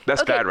 is.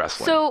 That's okay, bad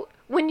wrestling. So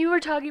when you were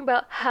talking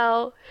about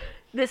how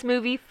this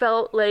movie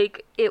felt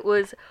like it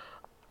was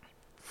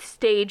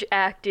stage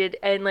acted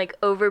and like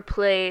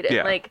overplayed, and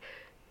Yeah. like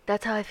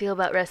that's how I feel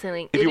about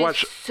wrestling. If It you is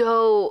watch-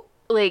 so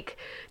like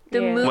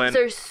the Yeah. moves When-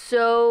 are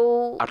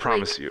so. I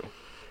promise you,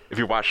 if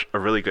you watch a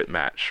really good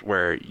match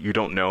where you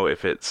don't know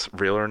if it's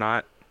real or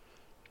not,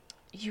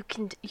 You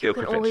can It'll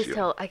convince always you.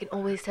 tell. I can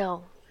always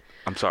tell.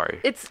 I'm sorry.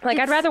 It's Like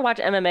I'd it's rather watch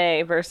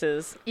MMA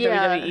versus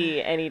Yeah.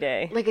 WWE any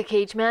day. like a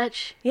cage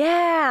match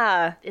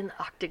Yeah. in the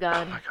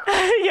octagon.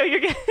 Yo, you're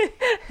good.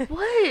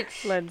 What?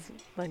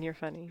 Len, you're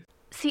funny.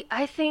 See,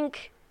 I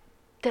think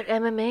that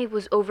MMA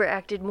was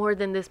overacted more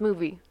than this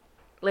movie.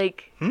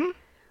 Like,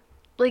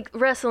 like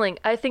wrestling.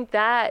 I think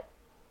that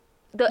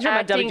the You're talking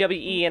acting, about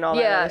WWE and all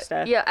that other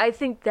stuff. yeah. I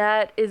think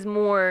that is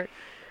more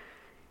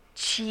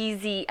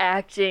cheesy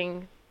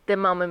acting than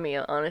Mamma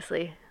Mia.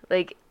 Honestly,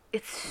 like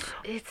it's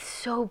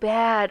so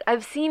bad.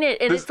 I've seen it,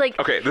 and This- it's like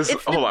okay, this-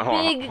 it's hold the on, hold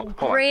on, big hold on.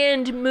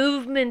 grand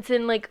movements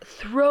and like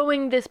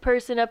throwing this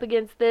person up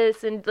against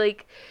this, and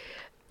like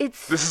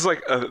it's This is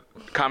like a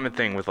common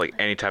thing with like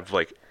any type of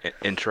like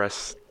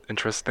interest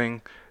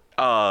thing,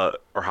 or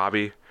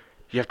hobby.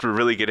 You have to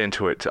really get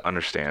into it to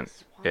understand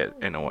it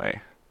in a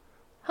way.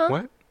 Huh?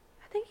 What?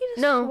 I think he just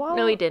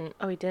no, he didn't.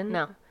 Oh, he didn't?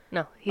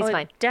 No, he's Oh, it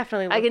fine.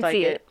 definitely I looked can like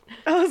see it.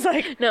 I was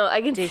like, No,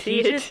 I can did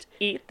see he it. just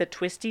eat the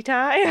twisty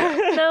tie?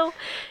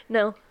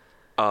 No.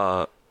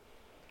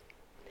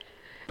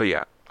 But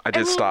yeah, I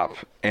did mean- stop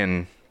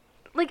and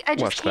Like I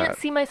just Watch can't that.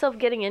 see myself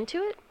getting into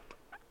it.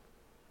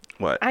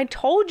 what? I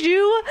told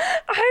you.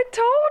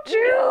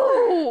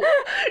 No.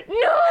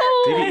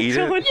 Did he eat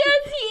told it? you.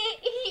 Yes,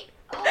 he.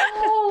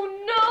 Oh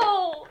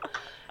no.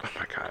 Oh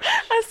my gosh.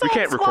 I saw We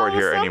can't him record swallow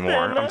here anymore.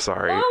 something. I'm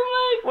sorry. Oh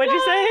my. What'd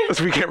you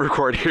say? We can't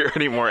record here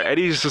anymore.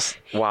 Eddie's just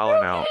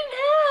wilding out.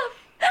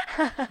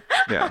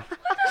 Yeah. What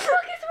the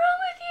fuck is wrong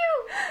with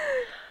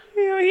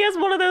you? He has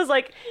one of those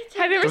like.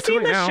 Have you ever Let's do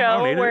seen it the now. I don't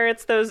show need it. where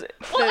it's those?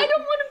 Well, I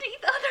don't want him to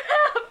eat the other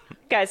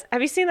half. Guys,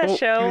 have you seen that Well,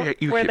 show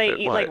you where keep they it.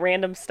 eat like What?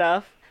 random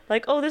stuff?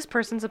 Like, oh, this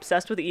person's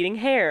obsessed with eating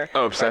hair.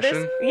 Oh, Or this-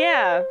 Obsession?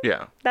 Yeah.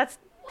 Yeah. That's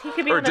he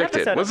could be Or on an Addicted.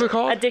 episode. What's of it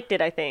called?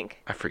 Addicted, I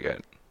think. I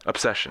forget.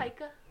 Obsession.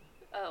 Pica.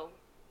 Oh.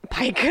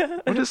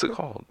 Pica. What is it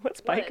called?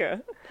 What's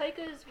pica?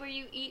 Pica is where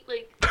you eat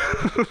like.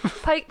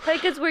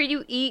 Pica's where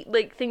you eat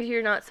like things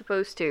you're not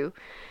supposed to.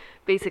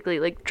 Basically,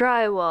 like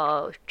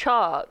drywall,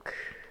 chalk.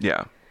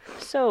 Yeah.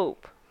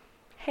 Soap,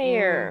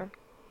 hair.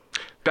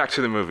 Back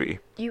to the movie.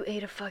 You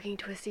ate a fucking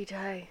twisty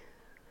tie.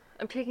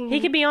 I'm taking. He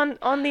could be on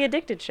the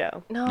Addicted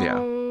show.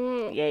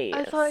 No. Yes.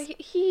 I thought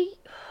he.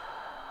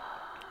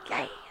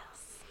 Yes.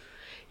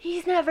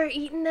 He's never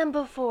eaten them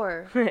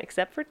before.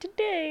 Except for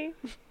today.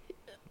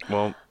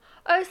 Well,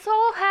 I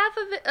saw half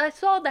of it. I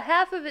saw the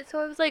half of it, so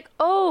I was like,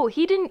 "Oh,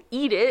 he didn't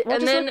eat it." We'll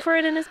and just then, look for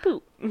it in his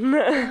poop.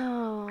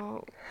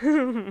 oh,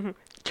 can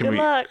Good we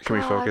luck, can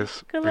we God.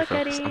 focus? Good luck, Refocus.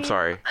 Eddie. I'm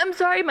sorry. I'm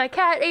sorry, my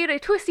cat ate a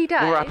twisty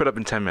tie. We'll wrap it up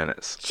in 10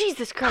 minutes.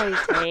 Jesus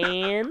Christ.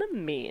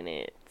 10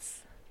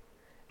 minutes.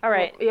 All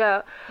right.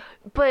 Yeah,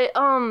 but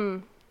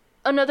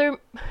another.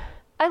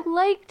 I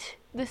liked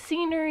the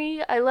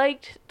scenery. I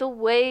liked the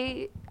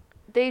way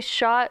they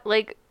shot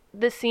like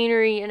the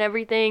scenery and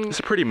everything. It's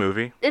a pretty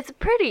movie. It's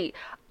pretty.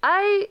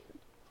 I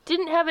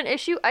didn't have an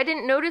issue. I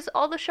didn't notice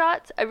all the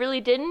shots. I really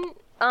didn't.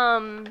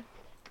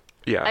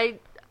 Yeah.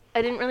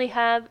 I didn't really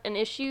have an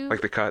issue.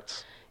 Like the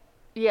cuts.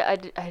 Yeah,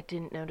 I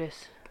didn't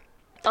notice.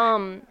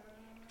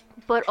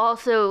 But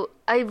also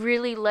I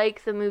really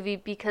like the movie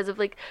because of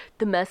like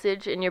the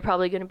message, and you're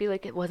probably gonna be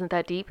like, it wasn't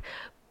that deep,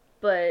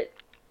 but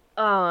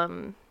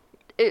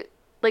it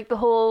like the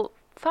whole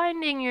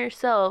finding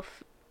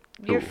yourself.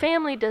 Your Ooh.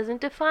 family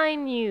doesn't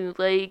define you.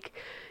 Like,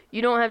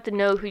 you don't have to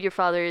know who your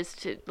father is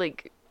to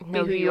like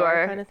know who you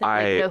are. kind of thing.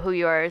 I- Know who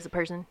you are as a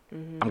person.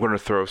 I'm going to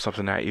throw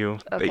something at you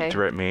that Okay. you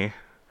threw at me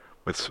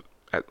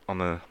on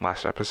the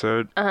last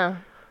episode. Uh-huh.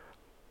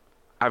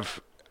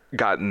 I've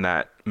gotten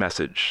that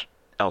message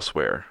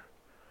elsewhere.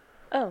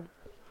 Oh,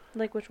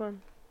 like which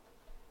one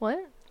What?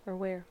 or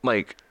where?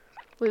 Like,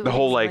 Wait, the wait.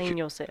 whole, Explain like,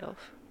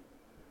 yourself.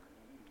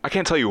 I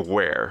can't tell you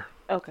where,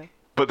 Okay.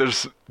 but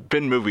there's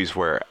been movies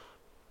where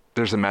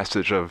there's a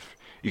message of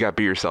you got to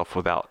be yourself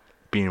without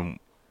being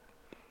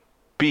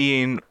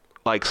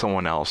like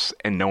someone else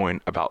and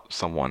knowing about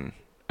someone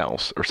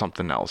else or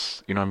something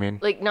else. You know what I mean?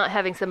 Like not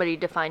having somebody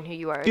define who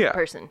you are as Yeah. a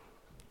person.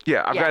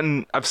 Yeah,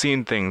 Yeah. I've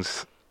seen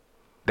things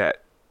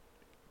that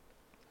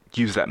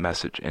use that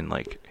message and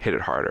like hit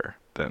it harder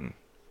than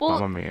Well,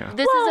 Mamma Mia.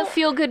 this is a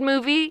feel-good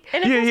movie,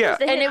 And if Yeah, it's yeah. supposed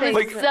to and hit it was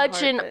things, Like-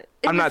 such hard, an. but-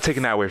 it I'm not was-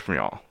 taking that away from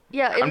y'all.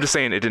 Yeah, I'm just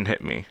saying it didn't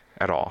hit me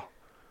at all.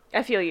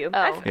 I feel you.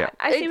 Oh. Yeah.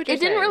 I see what you're it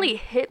saying. didn't really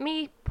hit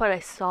me, but I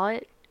saw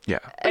it. Yeah.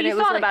 But and you it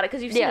was thought like- about it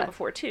because you've seen yeah. it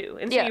before too,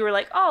 and so Yeah. you were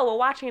like, "Oh, well,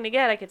 watching it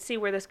again, I could see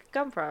where this could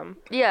come from."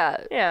 Yeah.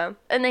 Yeah.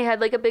 And they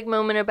had like a big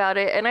moment about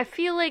it, and I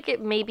feel like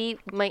it maybe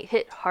might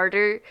hit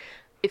harder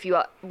if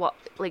you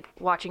like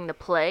watching the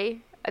play.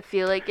 I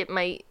feel like it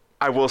might.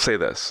 I will say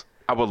this.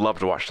 I would love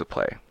to watch the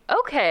play.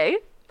 Okay.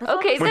 all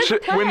Okay. I'm This,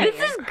 saying.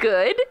 this is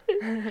good.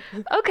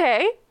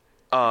 Okay.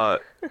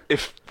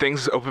 If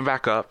things open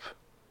back up,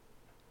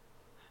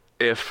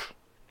 if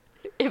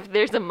If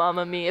there's a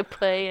Mamma Mia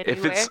play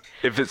anywhere.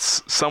 if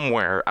it's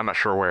somewhere, I'm not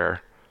sure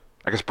where.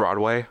 I guess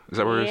Broadway. Is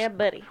that where it is? Yeah,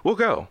 buddy. We'll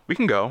go. We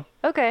can go.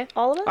 Okay.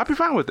 All of us. I'd be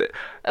fine with it.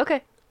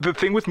 Okay. The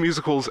thing with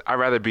musicals, I'd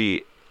rather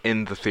be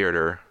in the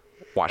theater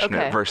watching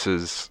Okay. it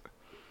versus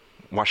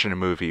watching a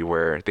movie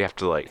where they have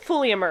to like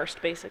Fully immersed,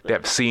 basically. they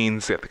have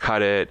scenes, they have to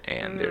cut it,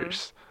 and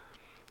there's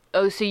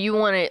Oh, so you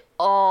want it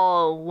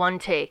all one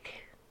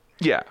take?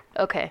 yeah.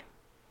 Okay.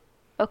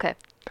 Okay.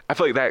 I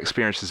feel like that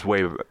experience is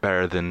way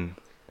better than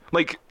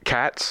like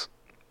Cats.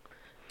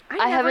 I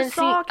never haven't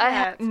saw seen.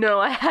 Cats. No,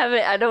 I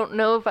haven't. I don't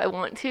know if I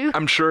want to.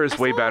 I'm sure it's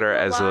I way saw better the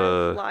as live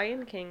a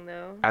Lion King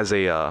though.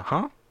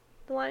 huh?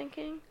 The Lion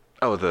King.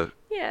 Oh, the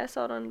Yeah, I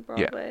saw it on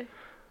Broadway.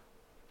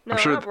 No, I'm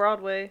sure not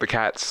Broadway. the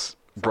Cats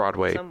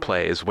Broadway somewhere.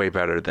 play is way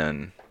better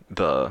than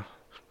the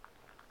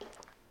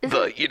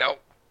Isn't, you know.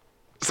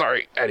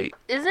 Sorry, Eddie.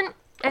 isn't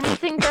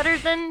anything better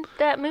than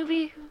that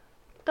movie,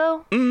 though?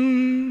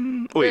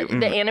 Wait,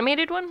 The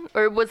animated one,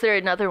 or was there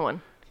another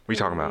one? what are you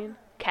talking about?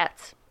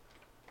 Cats.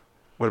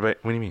 What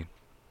do you mean?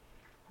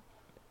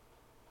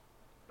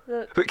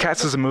 The The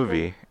Cats is a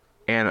movie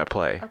and a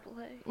play.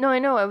 play. No, I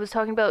know. I was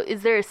talking about.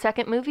 Is there a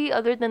second movie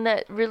other than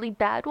that really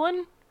bad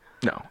one?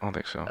 No, I don't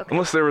think so.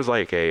 Unless there was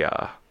like a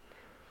I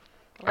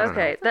don't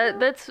Okay,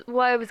 that's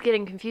why I was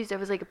getting confused. I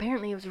was like,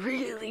 apparently it was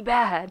really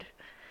bad.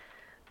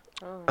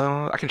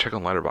 I can check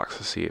on Letterboxd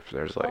to see if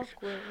there's like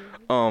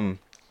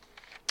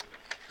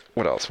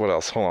what else?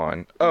 Hold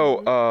on.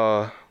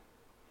 Oh,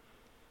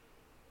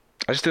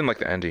 I just didn't like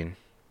the ending.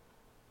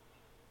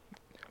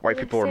 White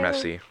people were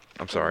messy.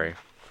 I'm sorry.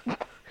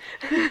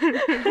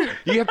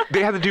 They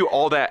had to do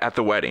all that at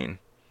the wedding.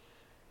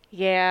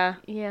 Yeah.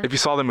 Yeah. If you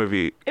saw the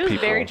movie, It was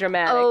people, very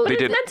dramatic. Oh, but They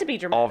it's did meant to be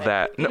dramatic. all of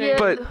that. No, Yeah.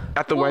 but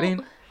at the Well,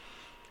 wedding,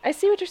 I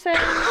see what you're saying.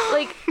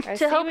 Like I to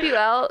see help what- you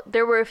out,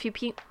 there were a few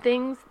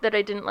things that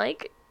I didn't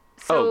like.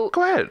 So oh,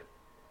 go ahead.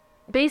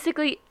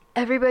 basically,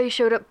 everybody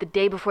showed up the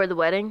day before the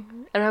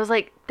wedding, and I was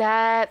like,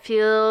 that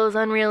feels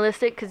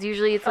unrealistic because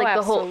usually it's Oh, like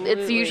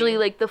it's usually absolutely.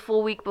 like the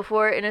full week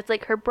before, and it's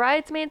like her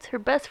bridesmaids, her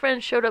best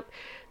friend showed up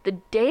the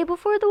day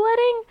before the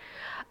wedding.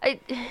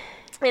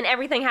 And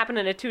everything happened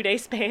in a 2-day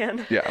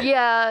span. Yeah.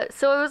 Yeah,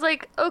 so I was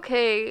like,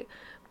 okay,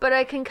 but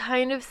I can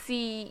kind of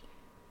see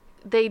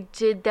they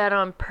did that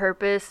on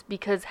purpose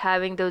because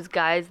having those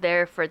guys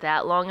there for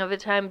that long of a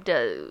time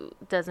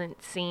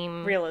doesn't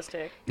seem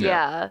Realistic.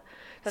 Yeah.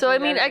 So Especially I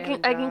mean, that I they can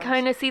had I can jobs.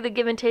 kind of see the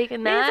give and take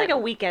in Maybe that. it's like a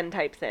weekend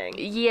type thing.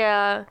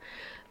 Yeah,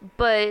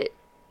 but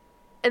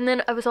and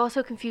then I was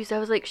also confused. I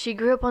was like, she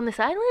grew up on this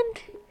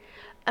island,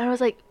 and I was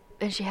like,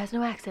 and she has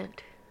no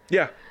accent.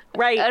 Yeah.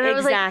 Right, And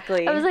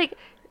exactly. I was like,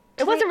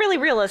 it wasn't really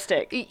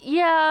realistic.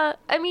 yeah.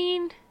 I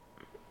mean,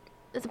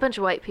 it's a bunch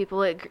of white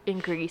people in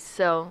Greece,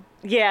 so.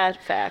 Yeah,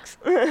 facts.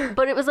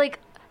 But it was like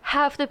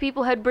half the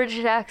people had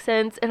British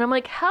accents, and I'm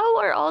like, how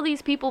are all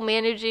these people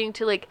managing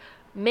to like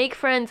make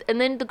friends? And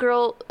then the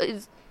girl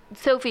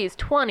Sophie is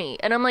 20,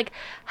 and I'm like,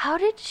 how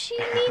did she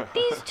meet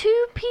these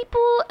two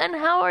people, and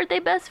how are they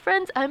best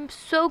friends? I'm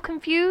so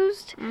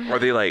confused. Are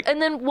they like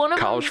And then one of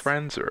college them's-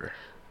 friends or?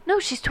 No,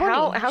 she's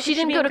 20. How she could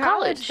didn't be go in to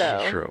college.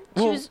 though? True.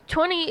 She was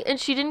 20 and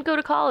she didn't go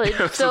to college.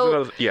 This is so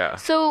another- yeah.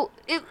 So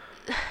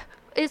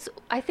it's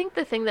I think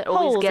the thing that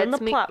always Holes gets in the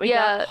me plot. We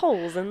got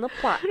holes in the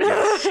plot.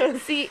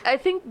 See, I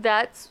think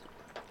that's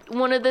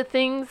one of the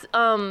things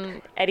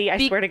Eddie, I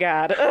Be- swear to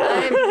God.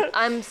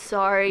 I'm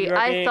sorry. You're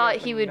I being thought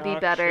he would be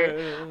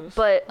better. obnoxious.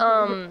 But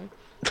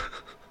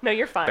No,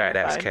 you're fine. you're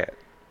Badass fine. cat.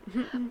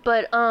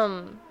 but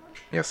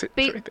Yeah, it's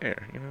Ba- right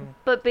there. You know.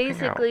 but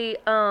basically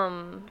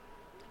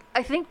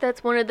I think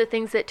that's one of the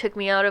things that took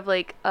me out of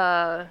like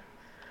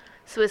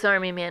Swiss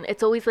Army Man.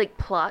 It's always like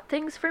plot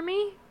things for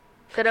me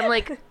that I'm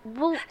like,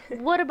 well,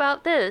 what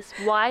about this?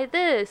 Why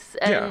this?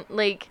 And Yeah.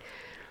 like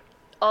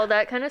all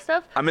that kind of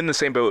stuff. I'm in the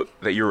same boat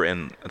that you were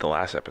in the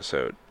last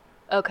episode,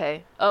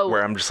 Okay. Oh,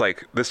 where I'm just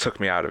like, this took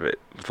me out of it,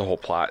 the whole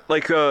plot.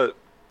 Like, oh,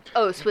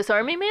 Swiss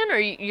Army Man, or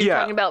you're Yeah.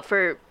 talking about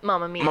for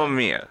Mamma Mia? Mamma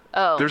Mia.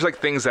 Oh. There's like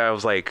things that I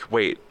was like,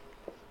 wait,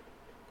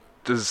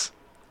 does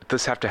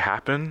this have to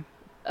happen?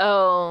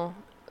 Oh,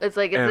 it's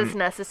like, is And this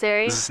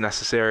necessary? Is this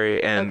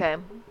necessary? And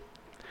Okay.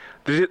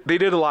 they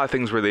did a lot of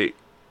things where they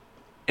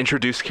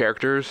introduced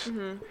characters,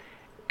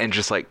 and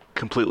just like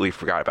completely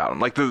forgot about them.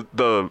 Like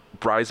the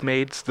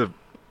bridesmaids, the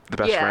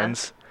best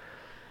friends.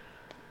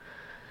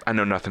 I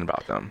know nothing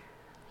about them.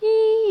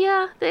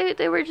 Yeah,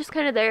 they were just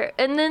kind of there.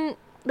 And then,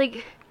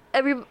 like,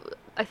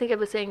 I think I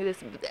was saying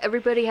this,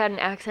 everybody had an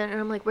accent, and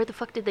I'm like, where the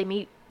fuck did they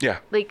meet? Yeah.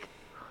 Like,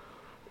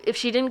 if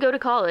she didn't go to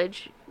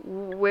college,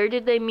 where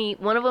did they meet?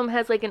 One of them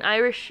has, like, an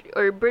Irish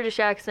or British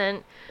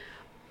accent.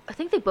 I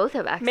think they both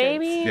have accents.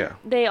 Maybe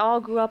they all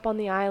grew up on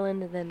the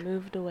island and then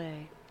moved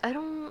away. I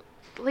don't,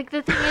 like,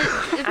 the thing is,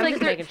 it's I'm like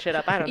just making shit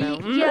up. I don't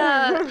know.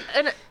 Yeah,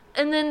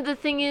 and then the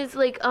thing is,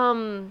 like,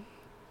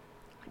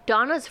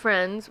 Donna's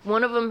friends,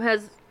 one of them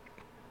has,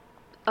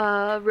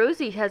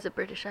 Rosie has a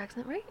British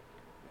accent, right?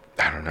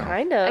 I don't know.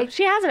 Kind of.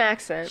 She has an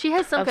accent. She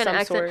has some kind of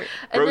accent. sort.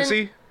 And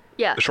Rosie? Then,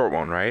 yeah. The short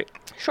one, right?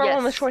 Short one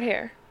with Yes. short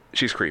hair.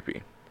 She's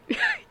creepy.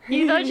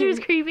 You thought she was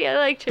creepy? I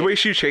liked The her. way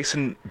she was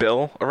chasing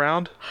Bill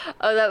around,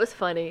 Oh, that was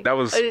funny. that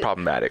was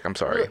problematic. I'm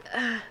sorry.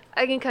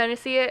 I can kind of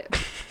see it,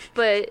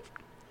 but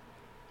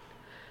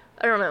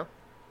I don't know.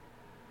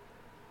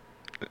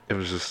 It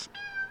was just...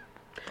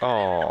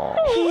 Oh,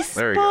 He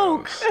there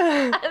spoke. he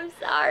goes. I'm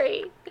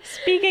sorry.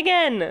 Speak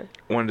again.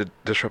 Wanted to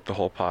disrupt the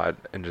whole pod,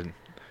 and then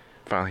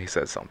finally he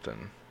said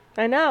something.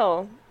 I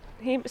know.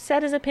 He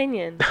said his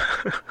opinion.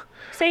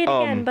 Say it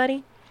again,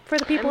 buddy. For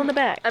the people in the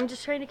back. I'm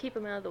just trying to keep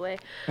him out of the way.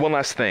 One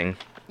last thing.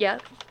 Yeah.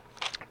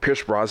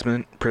 Pierce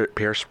Brosnan.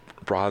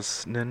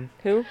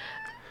 Who?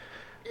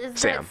 Is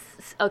Sam.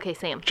 Okay,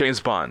 Sam. James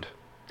Bond.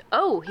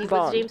 Oh, he was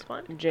Bond. James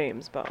Bond?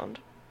 James Bond.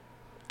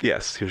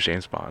 Yes, he was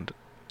James Bond.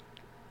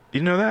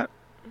 You know that?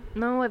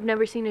 No, I've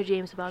never seen a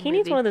James Bond He movie.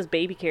 needs one of those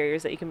baby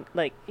carriers that you can,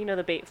 like, you know,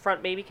 the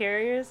front baby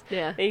carriers?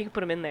 Yeah. Maybe you can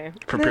put him in there.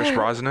 For Pierce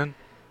Brosnan?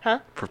 Huh?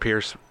 For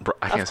Pierce...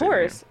 I can't Of say the name.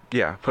 course.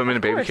 Yeah, put him in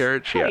a baby course.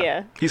 carriage. Hell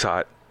yeah. He's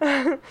hot.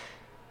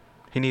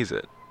 He needs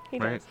it. He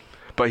right? does.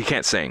 But he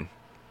can't sing.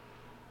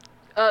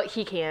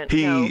 He can't.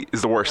 He no.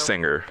 is the worst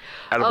singer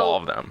out of all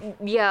of them.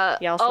 Yeah.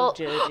 Yeah, also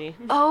Joji.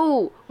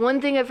 Oh, one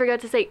thing I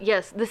forgot to say.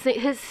 Yes,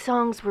 his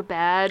songs were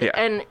bad, Yeah.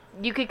 and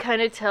you could kind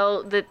of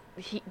tell that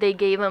they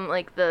gave him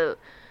like the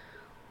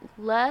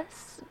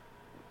less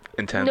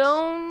Intense.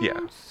 known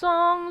Yeah.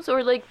 songs,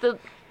 or like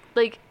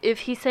if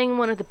he sang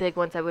one of the big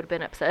ones, I would have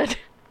been upset.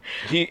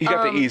 He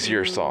got the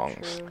easier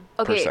songs,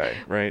 per Okay, se,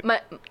 right?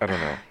 I don't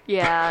know.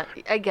 Yeah,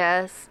 I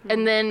guess.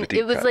 And then The deep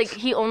it was like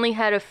cuts. he only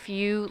had a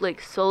few like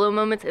solo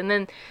moments, and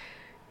then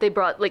they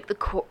brought like the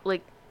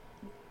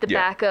Yeah.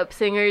 backup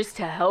singers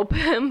to help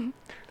him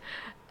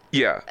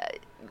Yeah.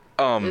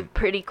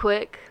 pretty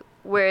quick.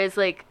 Whereas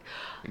like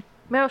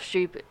Meryl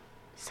Streep,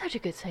 such a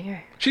good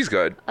singer. She's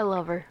good. I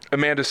love her.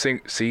 Amanda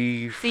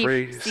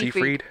Seyfried.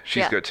 Seyfried.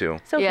 She's Yeah. good too.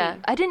 Sophie. Yeah,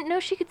 I didn't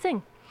know she could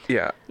sing.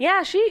 Yeah.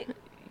 Yeah, she's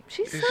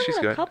sung She's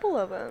in a good. couple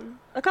of them.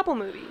 A couple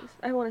movies,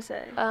 I want to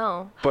say.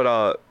 Oh, But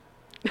a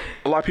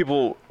lot of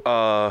people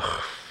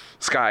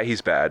Sky,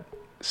 he's bad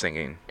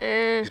singing.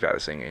 He's bad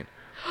at singing.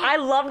 I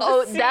love the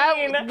Oh, scene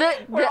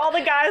that- where all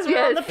the guys were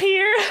on the yes.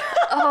 pier.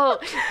 oh,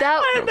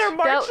 And they're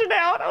marching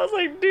out. I was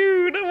like,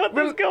 dude, what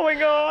is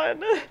going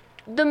on?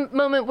 the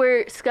moment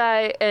where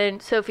Sky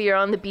and Sophie are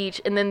on the beach,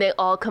 and then they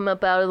all come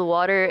up out of the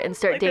water and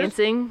start Like, there's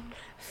dancing,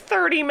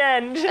 30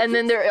 men. and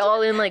then they're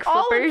all in like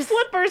all in flippers.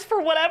 flippers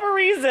for whatever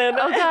reason.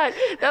 Oh god,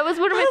 that was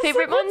one of I my was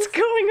favorite like, ones. what's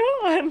going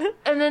on?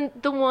 And then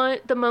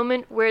the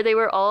moment where they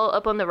were all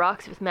up on the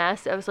rocks with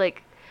masks, I was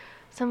like,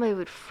 somebody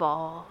would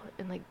fall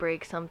and like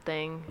break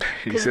something.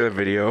 You see that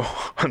video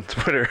on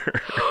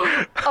Twitter?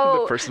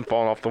 Oh, The person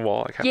falling off the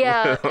wall. I can't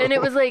yeah, know. and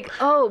it was like,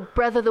 oh,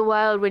 Breath of the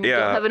Wild when you Yeah.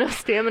 don't have enough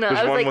stamina. There's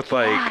I was one like, with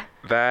yeah. like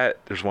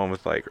that. There's one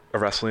with like a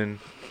wrestling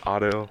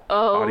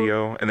Oh.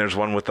 audio, and there's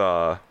one with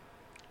what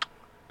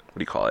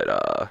do you call it?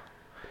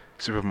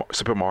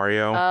 Super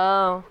Mario.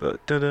 Oh. The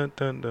dun, dun,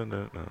 dun, dun,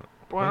 dun, dun.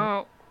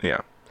 Wow.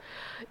 Yeah,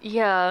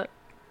 Yeah.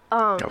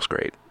 that was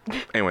great.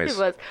 Anyways,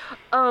 It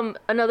was.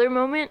 Another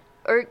moment,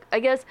 or I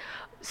guess,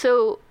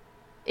 so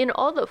in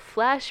all the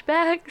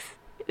flashbacks,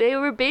 they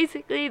were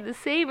basically the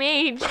same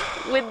age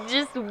with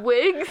just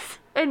wigs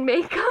and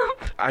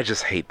makeup. I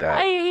just hate that.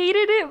 I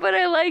hated it, but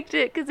I liked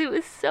it because it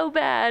was so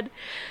bad.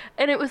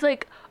 And it was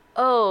like,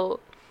 oh,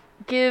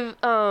 give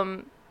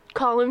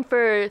Colin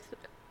Firth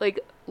like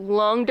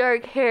long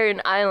dark hair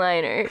and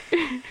eyeliner.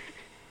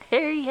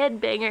 Hairy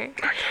headbanger.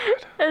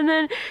 And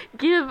then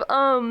give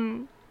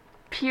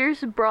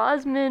Pierce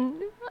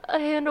Brosnan a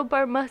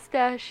handlebar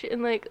mustache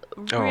and like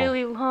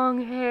really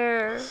long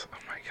hair. Oh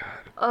my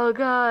god, Oh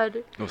god.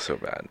 it was so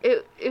bad.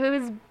 It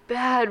was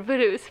bad, but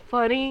it was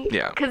funny.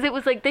 Yeah. Because it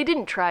was like they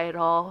didn't try at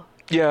all.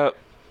 Yeah,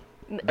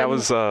 that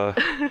was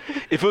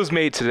if it was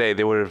made today,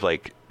 they would have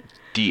like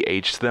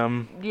de-aged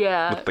them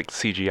Yeah. with like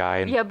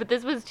CGI and, Yeah, but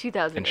this was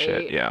 2008. and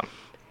shit. Yeah.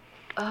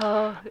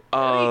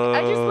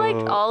 I just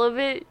liked all of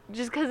it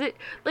just because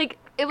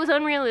it was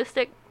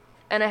unrealistic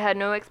and I had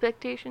no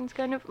expectations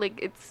kind of.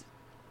 Like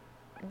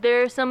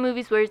there are some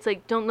movies where it's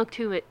like don't look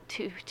too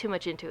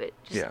much into it.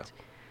 Just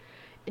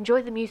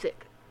enjoy the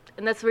music.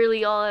 And that's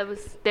really all I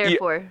was there Yeah,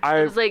 for.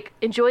 I was like,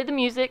 enjoy the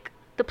music.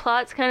 The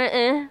plot's kind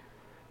of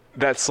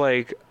That's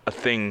like a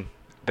thing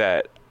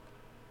that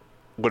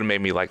would have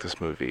made me like this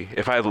movie.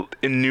 If I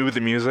knew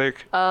the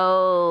music,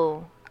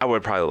 Oh. I would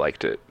have probably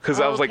liked it. Because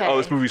I was like, oh,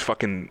 this Okay. movie's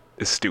fucking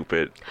is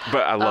stupid.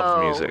 But I love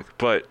the Oh. music.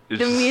 But it's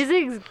The just,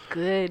 music's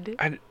good.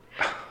 I, Do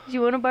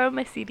you want to borrow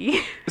my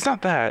CD? it's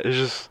not that. It's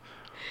just,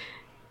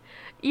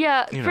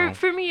 Yeah, You know.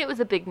 for me it was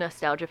a big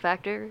nostalgia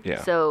factor.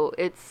 Yeah. So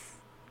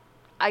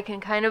I can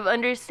kind of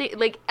understand,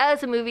 like,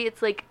 as a movie,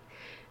 it's like,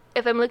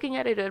 if I'm looking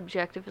at it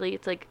objectively,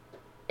 it's like,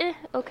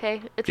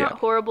 okay. It's Yeah. not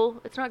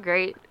horrible. It's not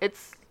great.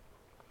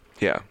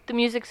 yeah. The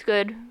music's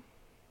good.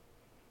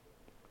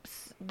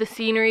 The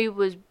scenery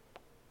was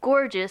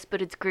gorgeous,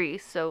 but it's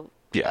Greece, so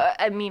Yeah.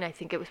 I mean, I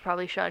think it was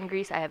probably shot in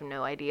Greece. I have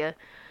no idea.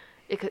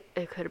 It could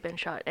have been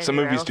shot anywhere Some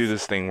movies else. do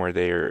this thing where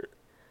they're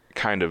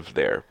kind of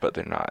there, but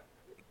they're not.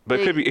 But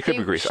it could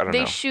be Greece. I don't know.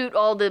 They shoot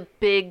all the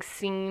big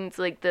scenes,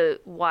 like the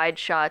wide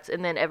shots,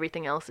 and then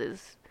everything else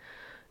is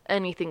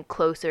anything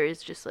closer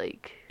is just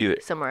like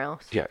Either- somewhere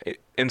else. Yeah,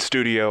 in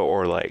studio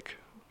or like,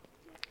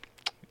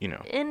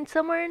 In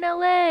somewhere in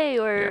LA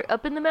or Yeah.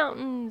 up in the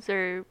mountains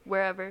or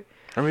wherever.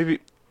 or maybe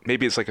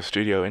it's like a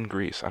studio in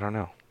Greece. I don't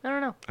know. I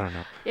don't know. I don't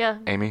know. Yeah.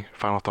 Amy,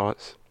 final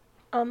thoughts?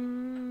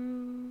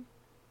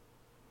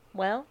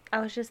 Well, I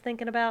was just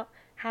thinking about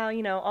how,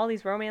 all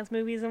these romance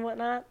movies and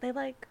whatnot, they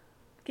like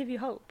give you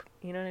hope.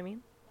 You know what I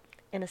mean?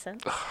 In a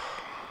sense.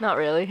 Not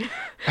really.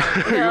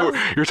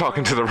 You're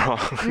talking to the wrong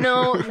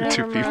No. two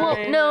Never people. Well,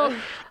 mind. no.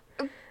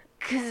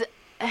 Because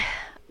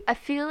I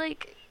feel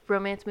like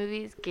romance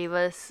movies gave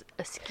us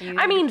a skewed.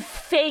 I mean,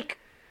 fake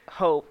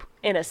hope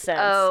in a sense.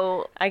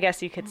 Oh. I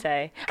guess you could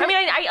say. I mean,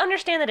 I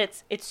understand that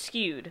it's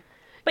skewed,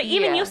 but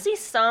even Yeah. you'll see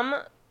some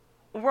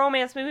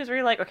romance movies where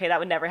you're like, okay, that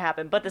would never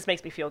happen, but this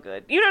makes me feel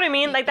good. You know what I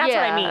mean? Like that's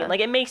what I Yeah. mean. Like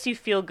it makes you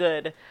feel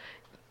good.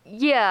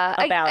 yeah.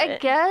 about I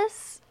it.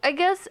 guess.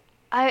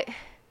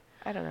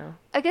 I don't know.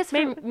 I guess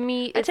for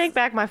me, I it's, take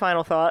back my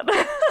final thought.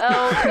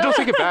 Oh, Don't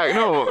take it back.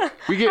 No,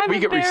 we get I'm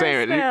what you're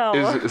saying. embarrassed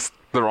now. It's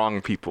the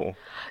wrong people.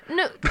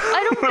 no,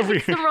 I don't think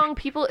it's the wrong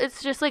people.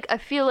 It's just like I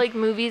feel like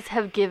movies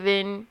have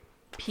given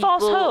people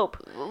False hope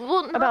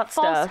Well, not about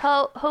false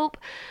stuff. hope,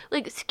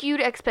 like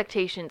skewed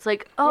expectations.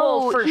 Like, Well,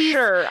 oh, for he's-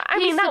 sure. I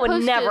he's mean, that would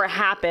supposed never to-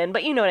 happen,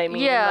 but you know what I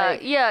mean. Yeah, Like,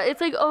 yeah. It's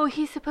like, oh,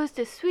 he's supposed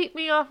to sweep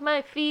me off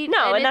my feet.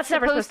 No, and it's that's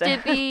never supposed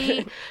to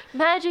be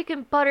magic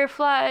and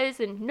butterflies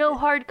and no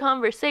hard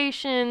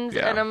conversations.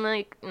 Yeah. And I'm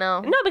like,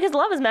 no. no, because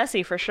love is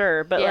messy for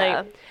sure. But Yeah.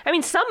 like, I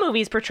mean, some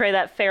movies portray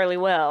that fairly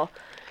well.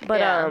 But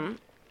Yeah.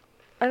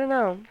 I don't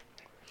know.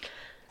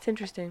 It's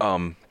interesting.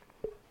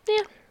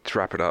 Yeah. To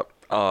wrap it up.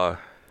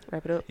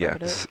 Wrap it up. Yeah,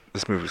 Wrap it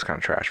this movie was kind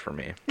of trash for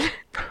me.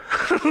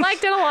 up.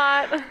 Liked it a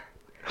lot.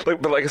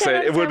 But like I said,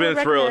 that's it would have I been would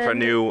a thrill if I recommend.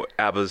 knew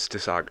ABBA's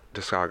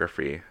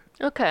discography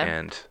Okay.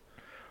 and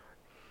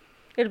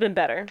It'd have been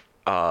better.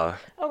 Oh,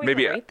 we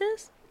maybe can rate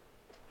this?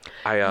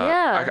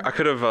 Yeah. I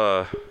could have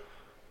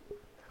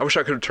I wish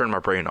I could have turned my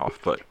brain off,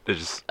 but it's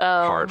just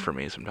hard for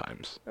me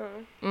sometimes.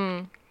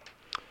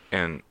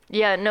 And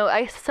Yeah, no,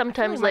 I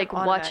sometimes like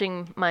like my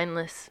watching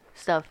mindless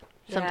stuff.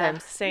 Yeah,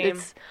 Sometimes. same.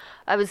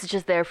 I was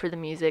just there for the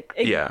music.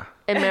 yeah,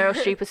 And Meryl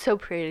Streep was so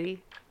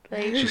pretty.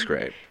 Like, she's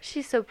great.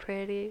 she's so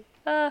pretty.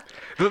 There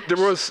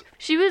was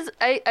She was,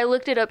 I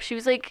looked it up, she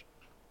was like,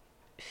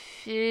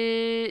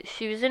 she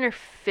was in her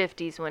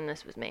 50s when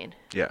this was made.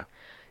 yeah.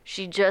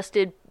 She just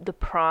did The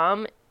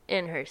Prom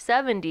in her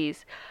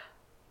 70s.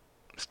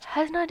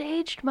 Has not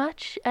aged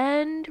much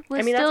and was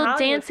I mean, that's still Hollywood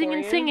dancing for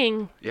and you.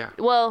 singing. Yeah.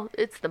 Well,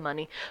 it's the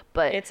money,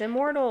 but It's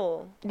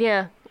immortal.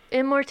 yeah,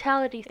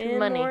 immortality through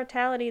money.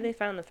 Immortality. They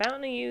found the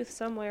fountain of youth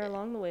somewhere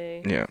along the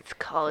way. Yeah. It's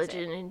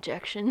collagen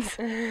injections.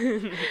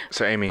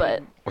 So Amy,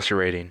 But- what's your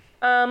rating?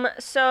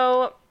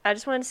 So I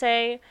just wanted to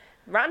say,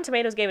 Rotten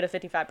Tomatoes gave it a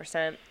 55%,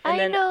 and I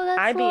then know, that's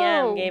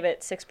IBM low. gave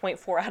it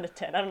 6.4 out of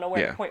 10. I don't know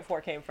where Yeah. the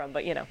 0.4 came from,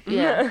 but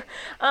Yeah.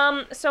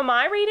 So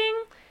my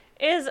rating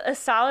is a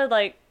solid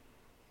like.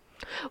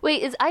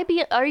 Wait, is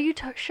IBM? Are you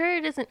sure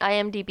it isn't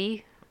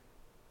IMDb?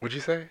 What'd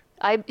you say?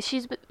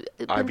 She's been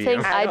IBM. saying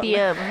I don't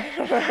IBM.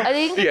 I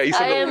think Yeah, you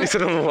said IM you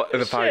said it in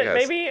the Shit, podcast.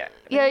 maybe.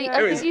 Yeah, I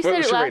Anyways, think you said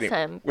what's it your last rating?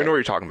 time. We know what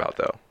you're talking about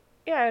though.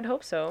 Yeah, I'd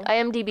hope so.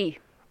 IMDb.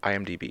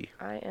 IMDb.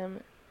 I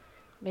am.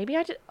 Maybe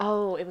I just.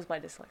 Oh, it was my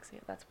dyslexia.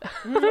 That's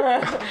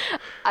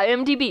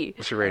IMDb.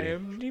 What's your rating?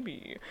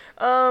 IMDb.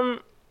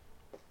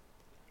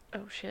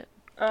 Oh shit.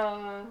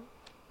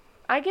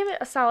 I give it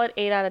a solid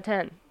 8 out of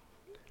 10.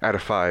 Out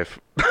of 5.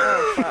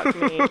 Oh fuck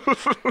me.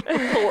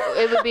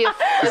 It would be a. It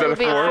that would a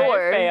be four? a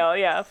 4. Fail.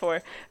 Yeah,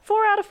 4.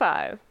 4 out of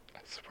 5. I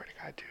swear to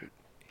God, dude.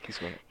 He's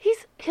going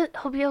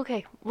He'll be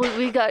okay.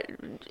 We got.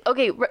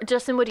 Okay,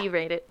 Justin, what do you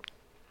rate it?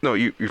 No,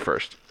 you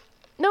first.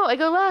 No, I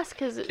go last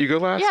because. You go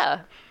last?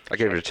 Yeah. I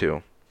gave it a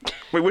 2.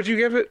 Wait, what'd you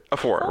give it? A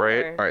 4,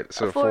 right? All right,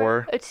 so A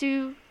 4, A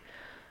 2.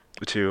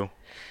 a 2.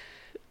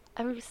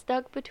 I'm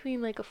stuck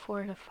between like a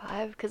 4 and a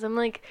 5 because I'm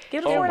like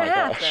Give it a Oh 4 and my a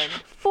half gosh. then.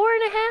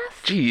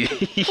 4.5.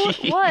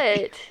 Gee.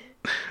 What?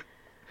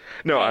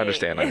 No, I Hey,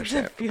 understand. I it's a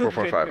understand.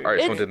 feel-good 4.5. All right,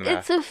 someone did the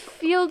It's math. a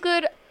feel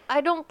good. I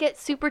don't get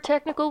super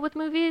technical with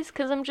movies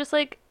because I'm just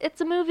like,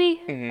 it's a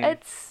movie. Mm-hmm.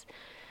 It's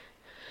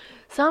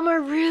some are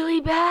really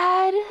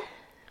bad,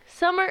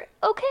 some are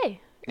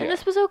okay. and Yeah.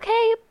 this was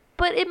okay,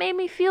 but it made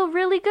me feel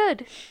really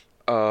good.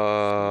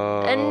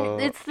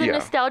 And it's the yeah.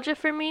 nostalgia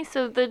for me,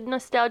 so the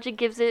nostalgia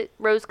gives it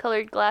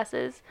rose-colored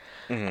glasses,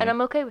 Mm-hmm. and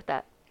I'm okay with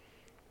that.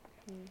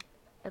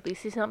 At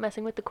least he's not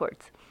messing with the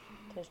cords.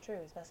 It's true.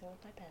 He's messing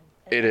with my pen.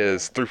 It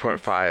is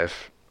 3.5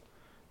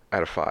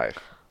 out of 5.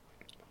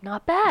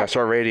 Not bad. That's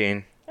our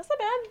rating. That's not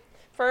bad.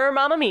 For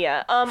Mamma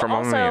Mia. For Mamma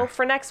also, Mia.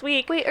 for next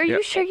week. Wait, are Yeah.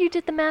 you sure you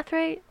did the math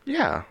right?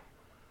 Yeah.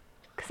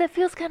 Because that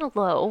feels kind of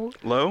low.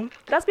 Low?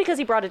 That's because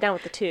he brought it down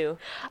with the 2.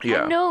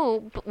 Yeah. I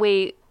know, but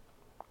wait.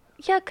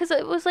 Yeah, because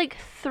it was like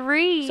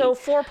 3. So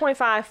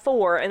 4.5,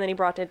 4, and then he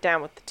brought it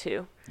down with the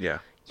 2. Yeah.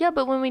 Yeah,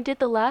 but when we did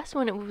the last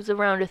one, it was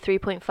around a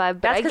 3.5.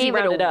 But That's I because he gave it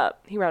rounded a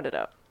up. He rounded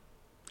up.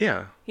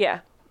 Yeah. Yeah.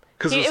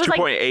 Because It it was was like-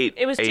 2.8.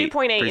 it was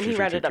 2.8 and he 3,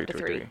 rounded up to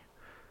 3, 3.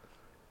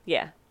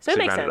 Yeah. So So it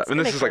makes rounded sense. up. And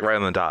It this makes is like sense. right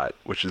on the dot,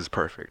 which is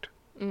perfect.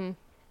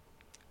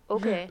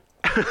 Okay.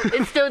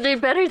 It still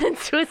did better than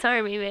Swiss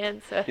Army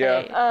Man, so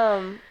Yeah.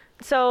 hey.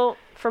 So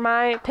for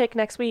my pick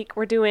next week,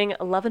 we're doing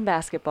Love and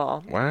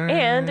Basketball. Wow.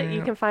 And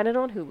you can find it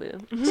on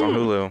Hulu. It's on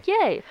Hulu.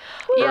 Yay.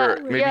 Or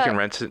maybe you can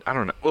rent it. I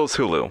don't know. Well, it's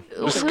Hulu.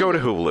 Just go to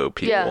Hulu,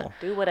 people. Yeah.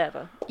 Do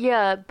whatever.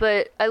 Yeah,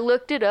 but I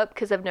looked it up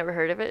because I've never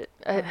heard of it.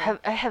 I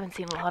haven't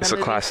seen a lot It's of a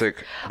movies.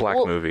 classic black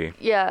Well, movie.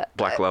 Yeah.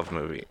 Black love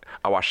movie.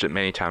 I watched it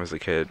many times as a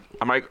kid.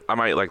 I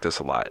might like this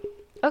a lot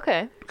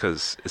Okay.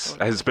 because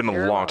it's been a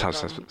You're long a time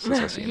lot of since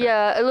I've seen it.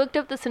 Yeah, I looked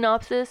up the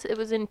synopsis. It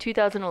was in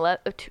 2011.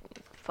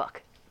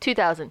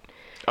 2000.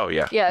 Oh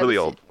yeah. Yeah. it Really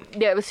was- old.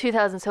 Yeah, it was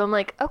 2000. So I'm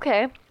like,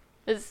 okay,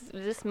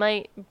 this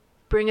might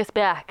bring us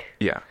back.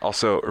 Yeah.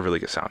 Also a really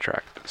good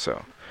soundtrack.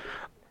 So.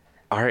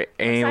 All right.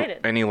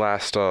 excited. Any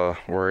last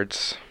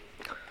words?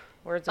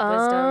 Words of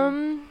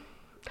wisdom.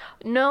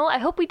 No, I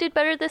hope we did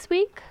better this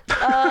week.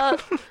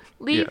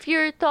 Leave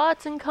your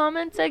thoughts and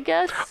comments, I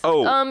guess.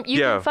 Oh,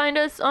 you yeah. can find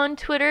us on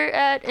Twitter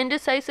at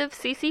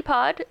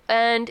IndecisivCCPod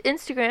and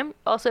Instagram,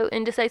 also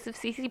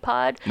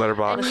IndecisivCCPod.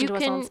 Letterboxd. And Listen you to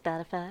us can, on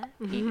Spotify.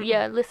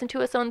 yeah, listen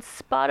to us on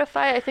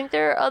Spotify. I think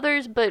there are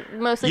others, but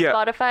mostly Yeah.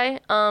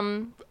 Spotify.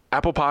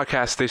 Apple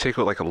Podcasts, they take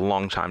like a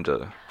long time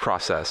to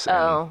process and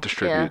Oh,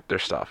 distribute yeah. their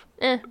stuff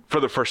Eh.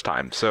 for the first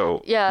time.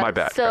 So Yeah, my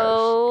bad,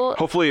 so- guys.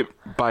 Hopefully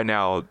by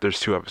now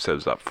there's 2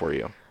 episodes up for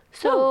you.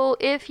 So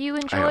if you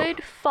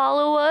enjoyed,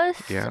 follow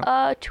us,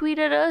 Yeah. tweet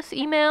at us,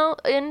 email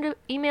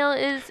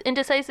is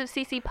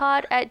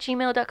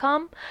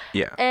indecisivccpod@gmail.com.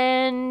 Yeah.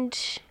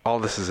 And All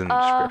this is in the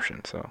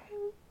description. So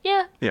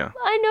yeah, yeah.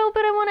 I know,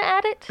 but I want to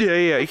add it.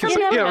 Yeah. You can.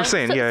 Some people Yeah, I'm don't.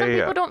 saying. Some Yeah.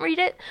 people don't read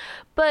it,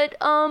 but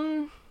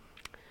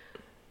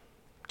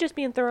Just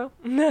being thorough.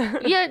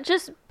 yeah,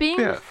 just being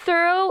Yeah.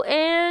 thorough,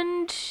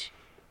 and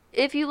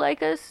if you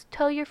like us,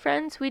 tell your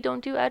friends. We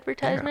don't do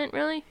advertisement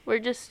really. We're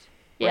just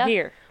We're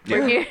here. We're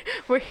Yeah. here.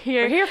 We're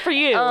here. We're here for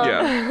you.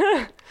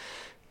 Yeah.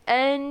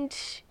 And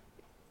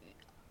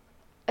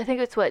I think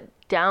it's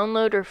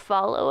download or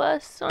follow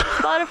us on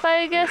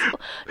Spotify, I guess.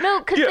 No,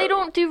 because Yeah. they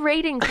don't do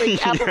ratings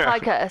like Apple Yeah.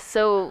 Podcasts.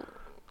 So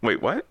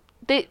Wait, what?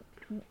 they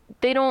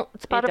don't. don't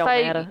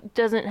Spotify matter.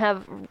 doesn't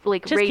have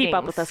like Just ratings. keep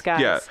up with us, guys.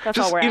 Yeah. That's just,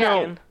 all we're you know,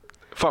 asking.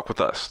 fuck with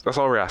us. That's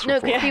all we're asking No,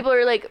 for. because people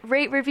are like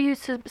rate, review,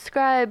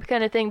 subscribe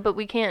kind of thing, but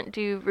we can't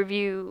do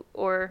review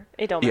or.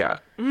 It don't Yeah.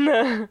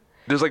 matter.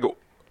 There's like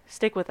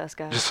Stick with us,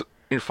 guys.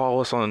 just follow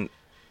us on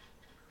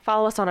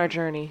Follow us on our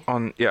journey.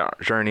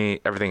 Journey,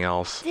 everything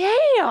else.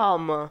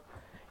 Damn! You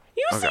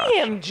Oh, see gosh.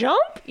 him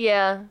jump?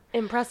 Yeah.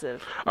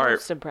 Impressive. All right.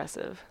 Most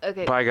impressive.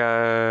 Okay. Bye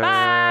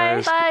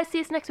guys. Bye. See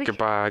you next week.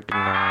 Goodbye. Good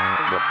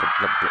night. Blah,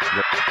 blah,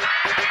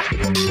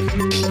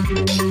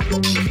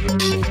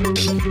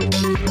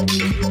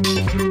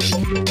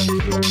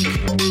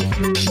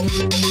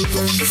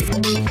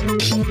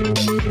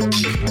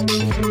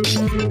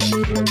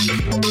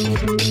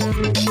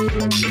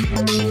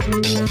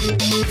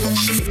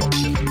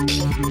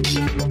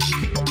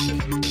 blah.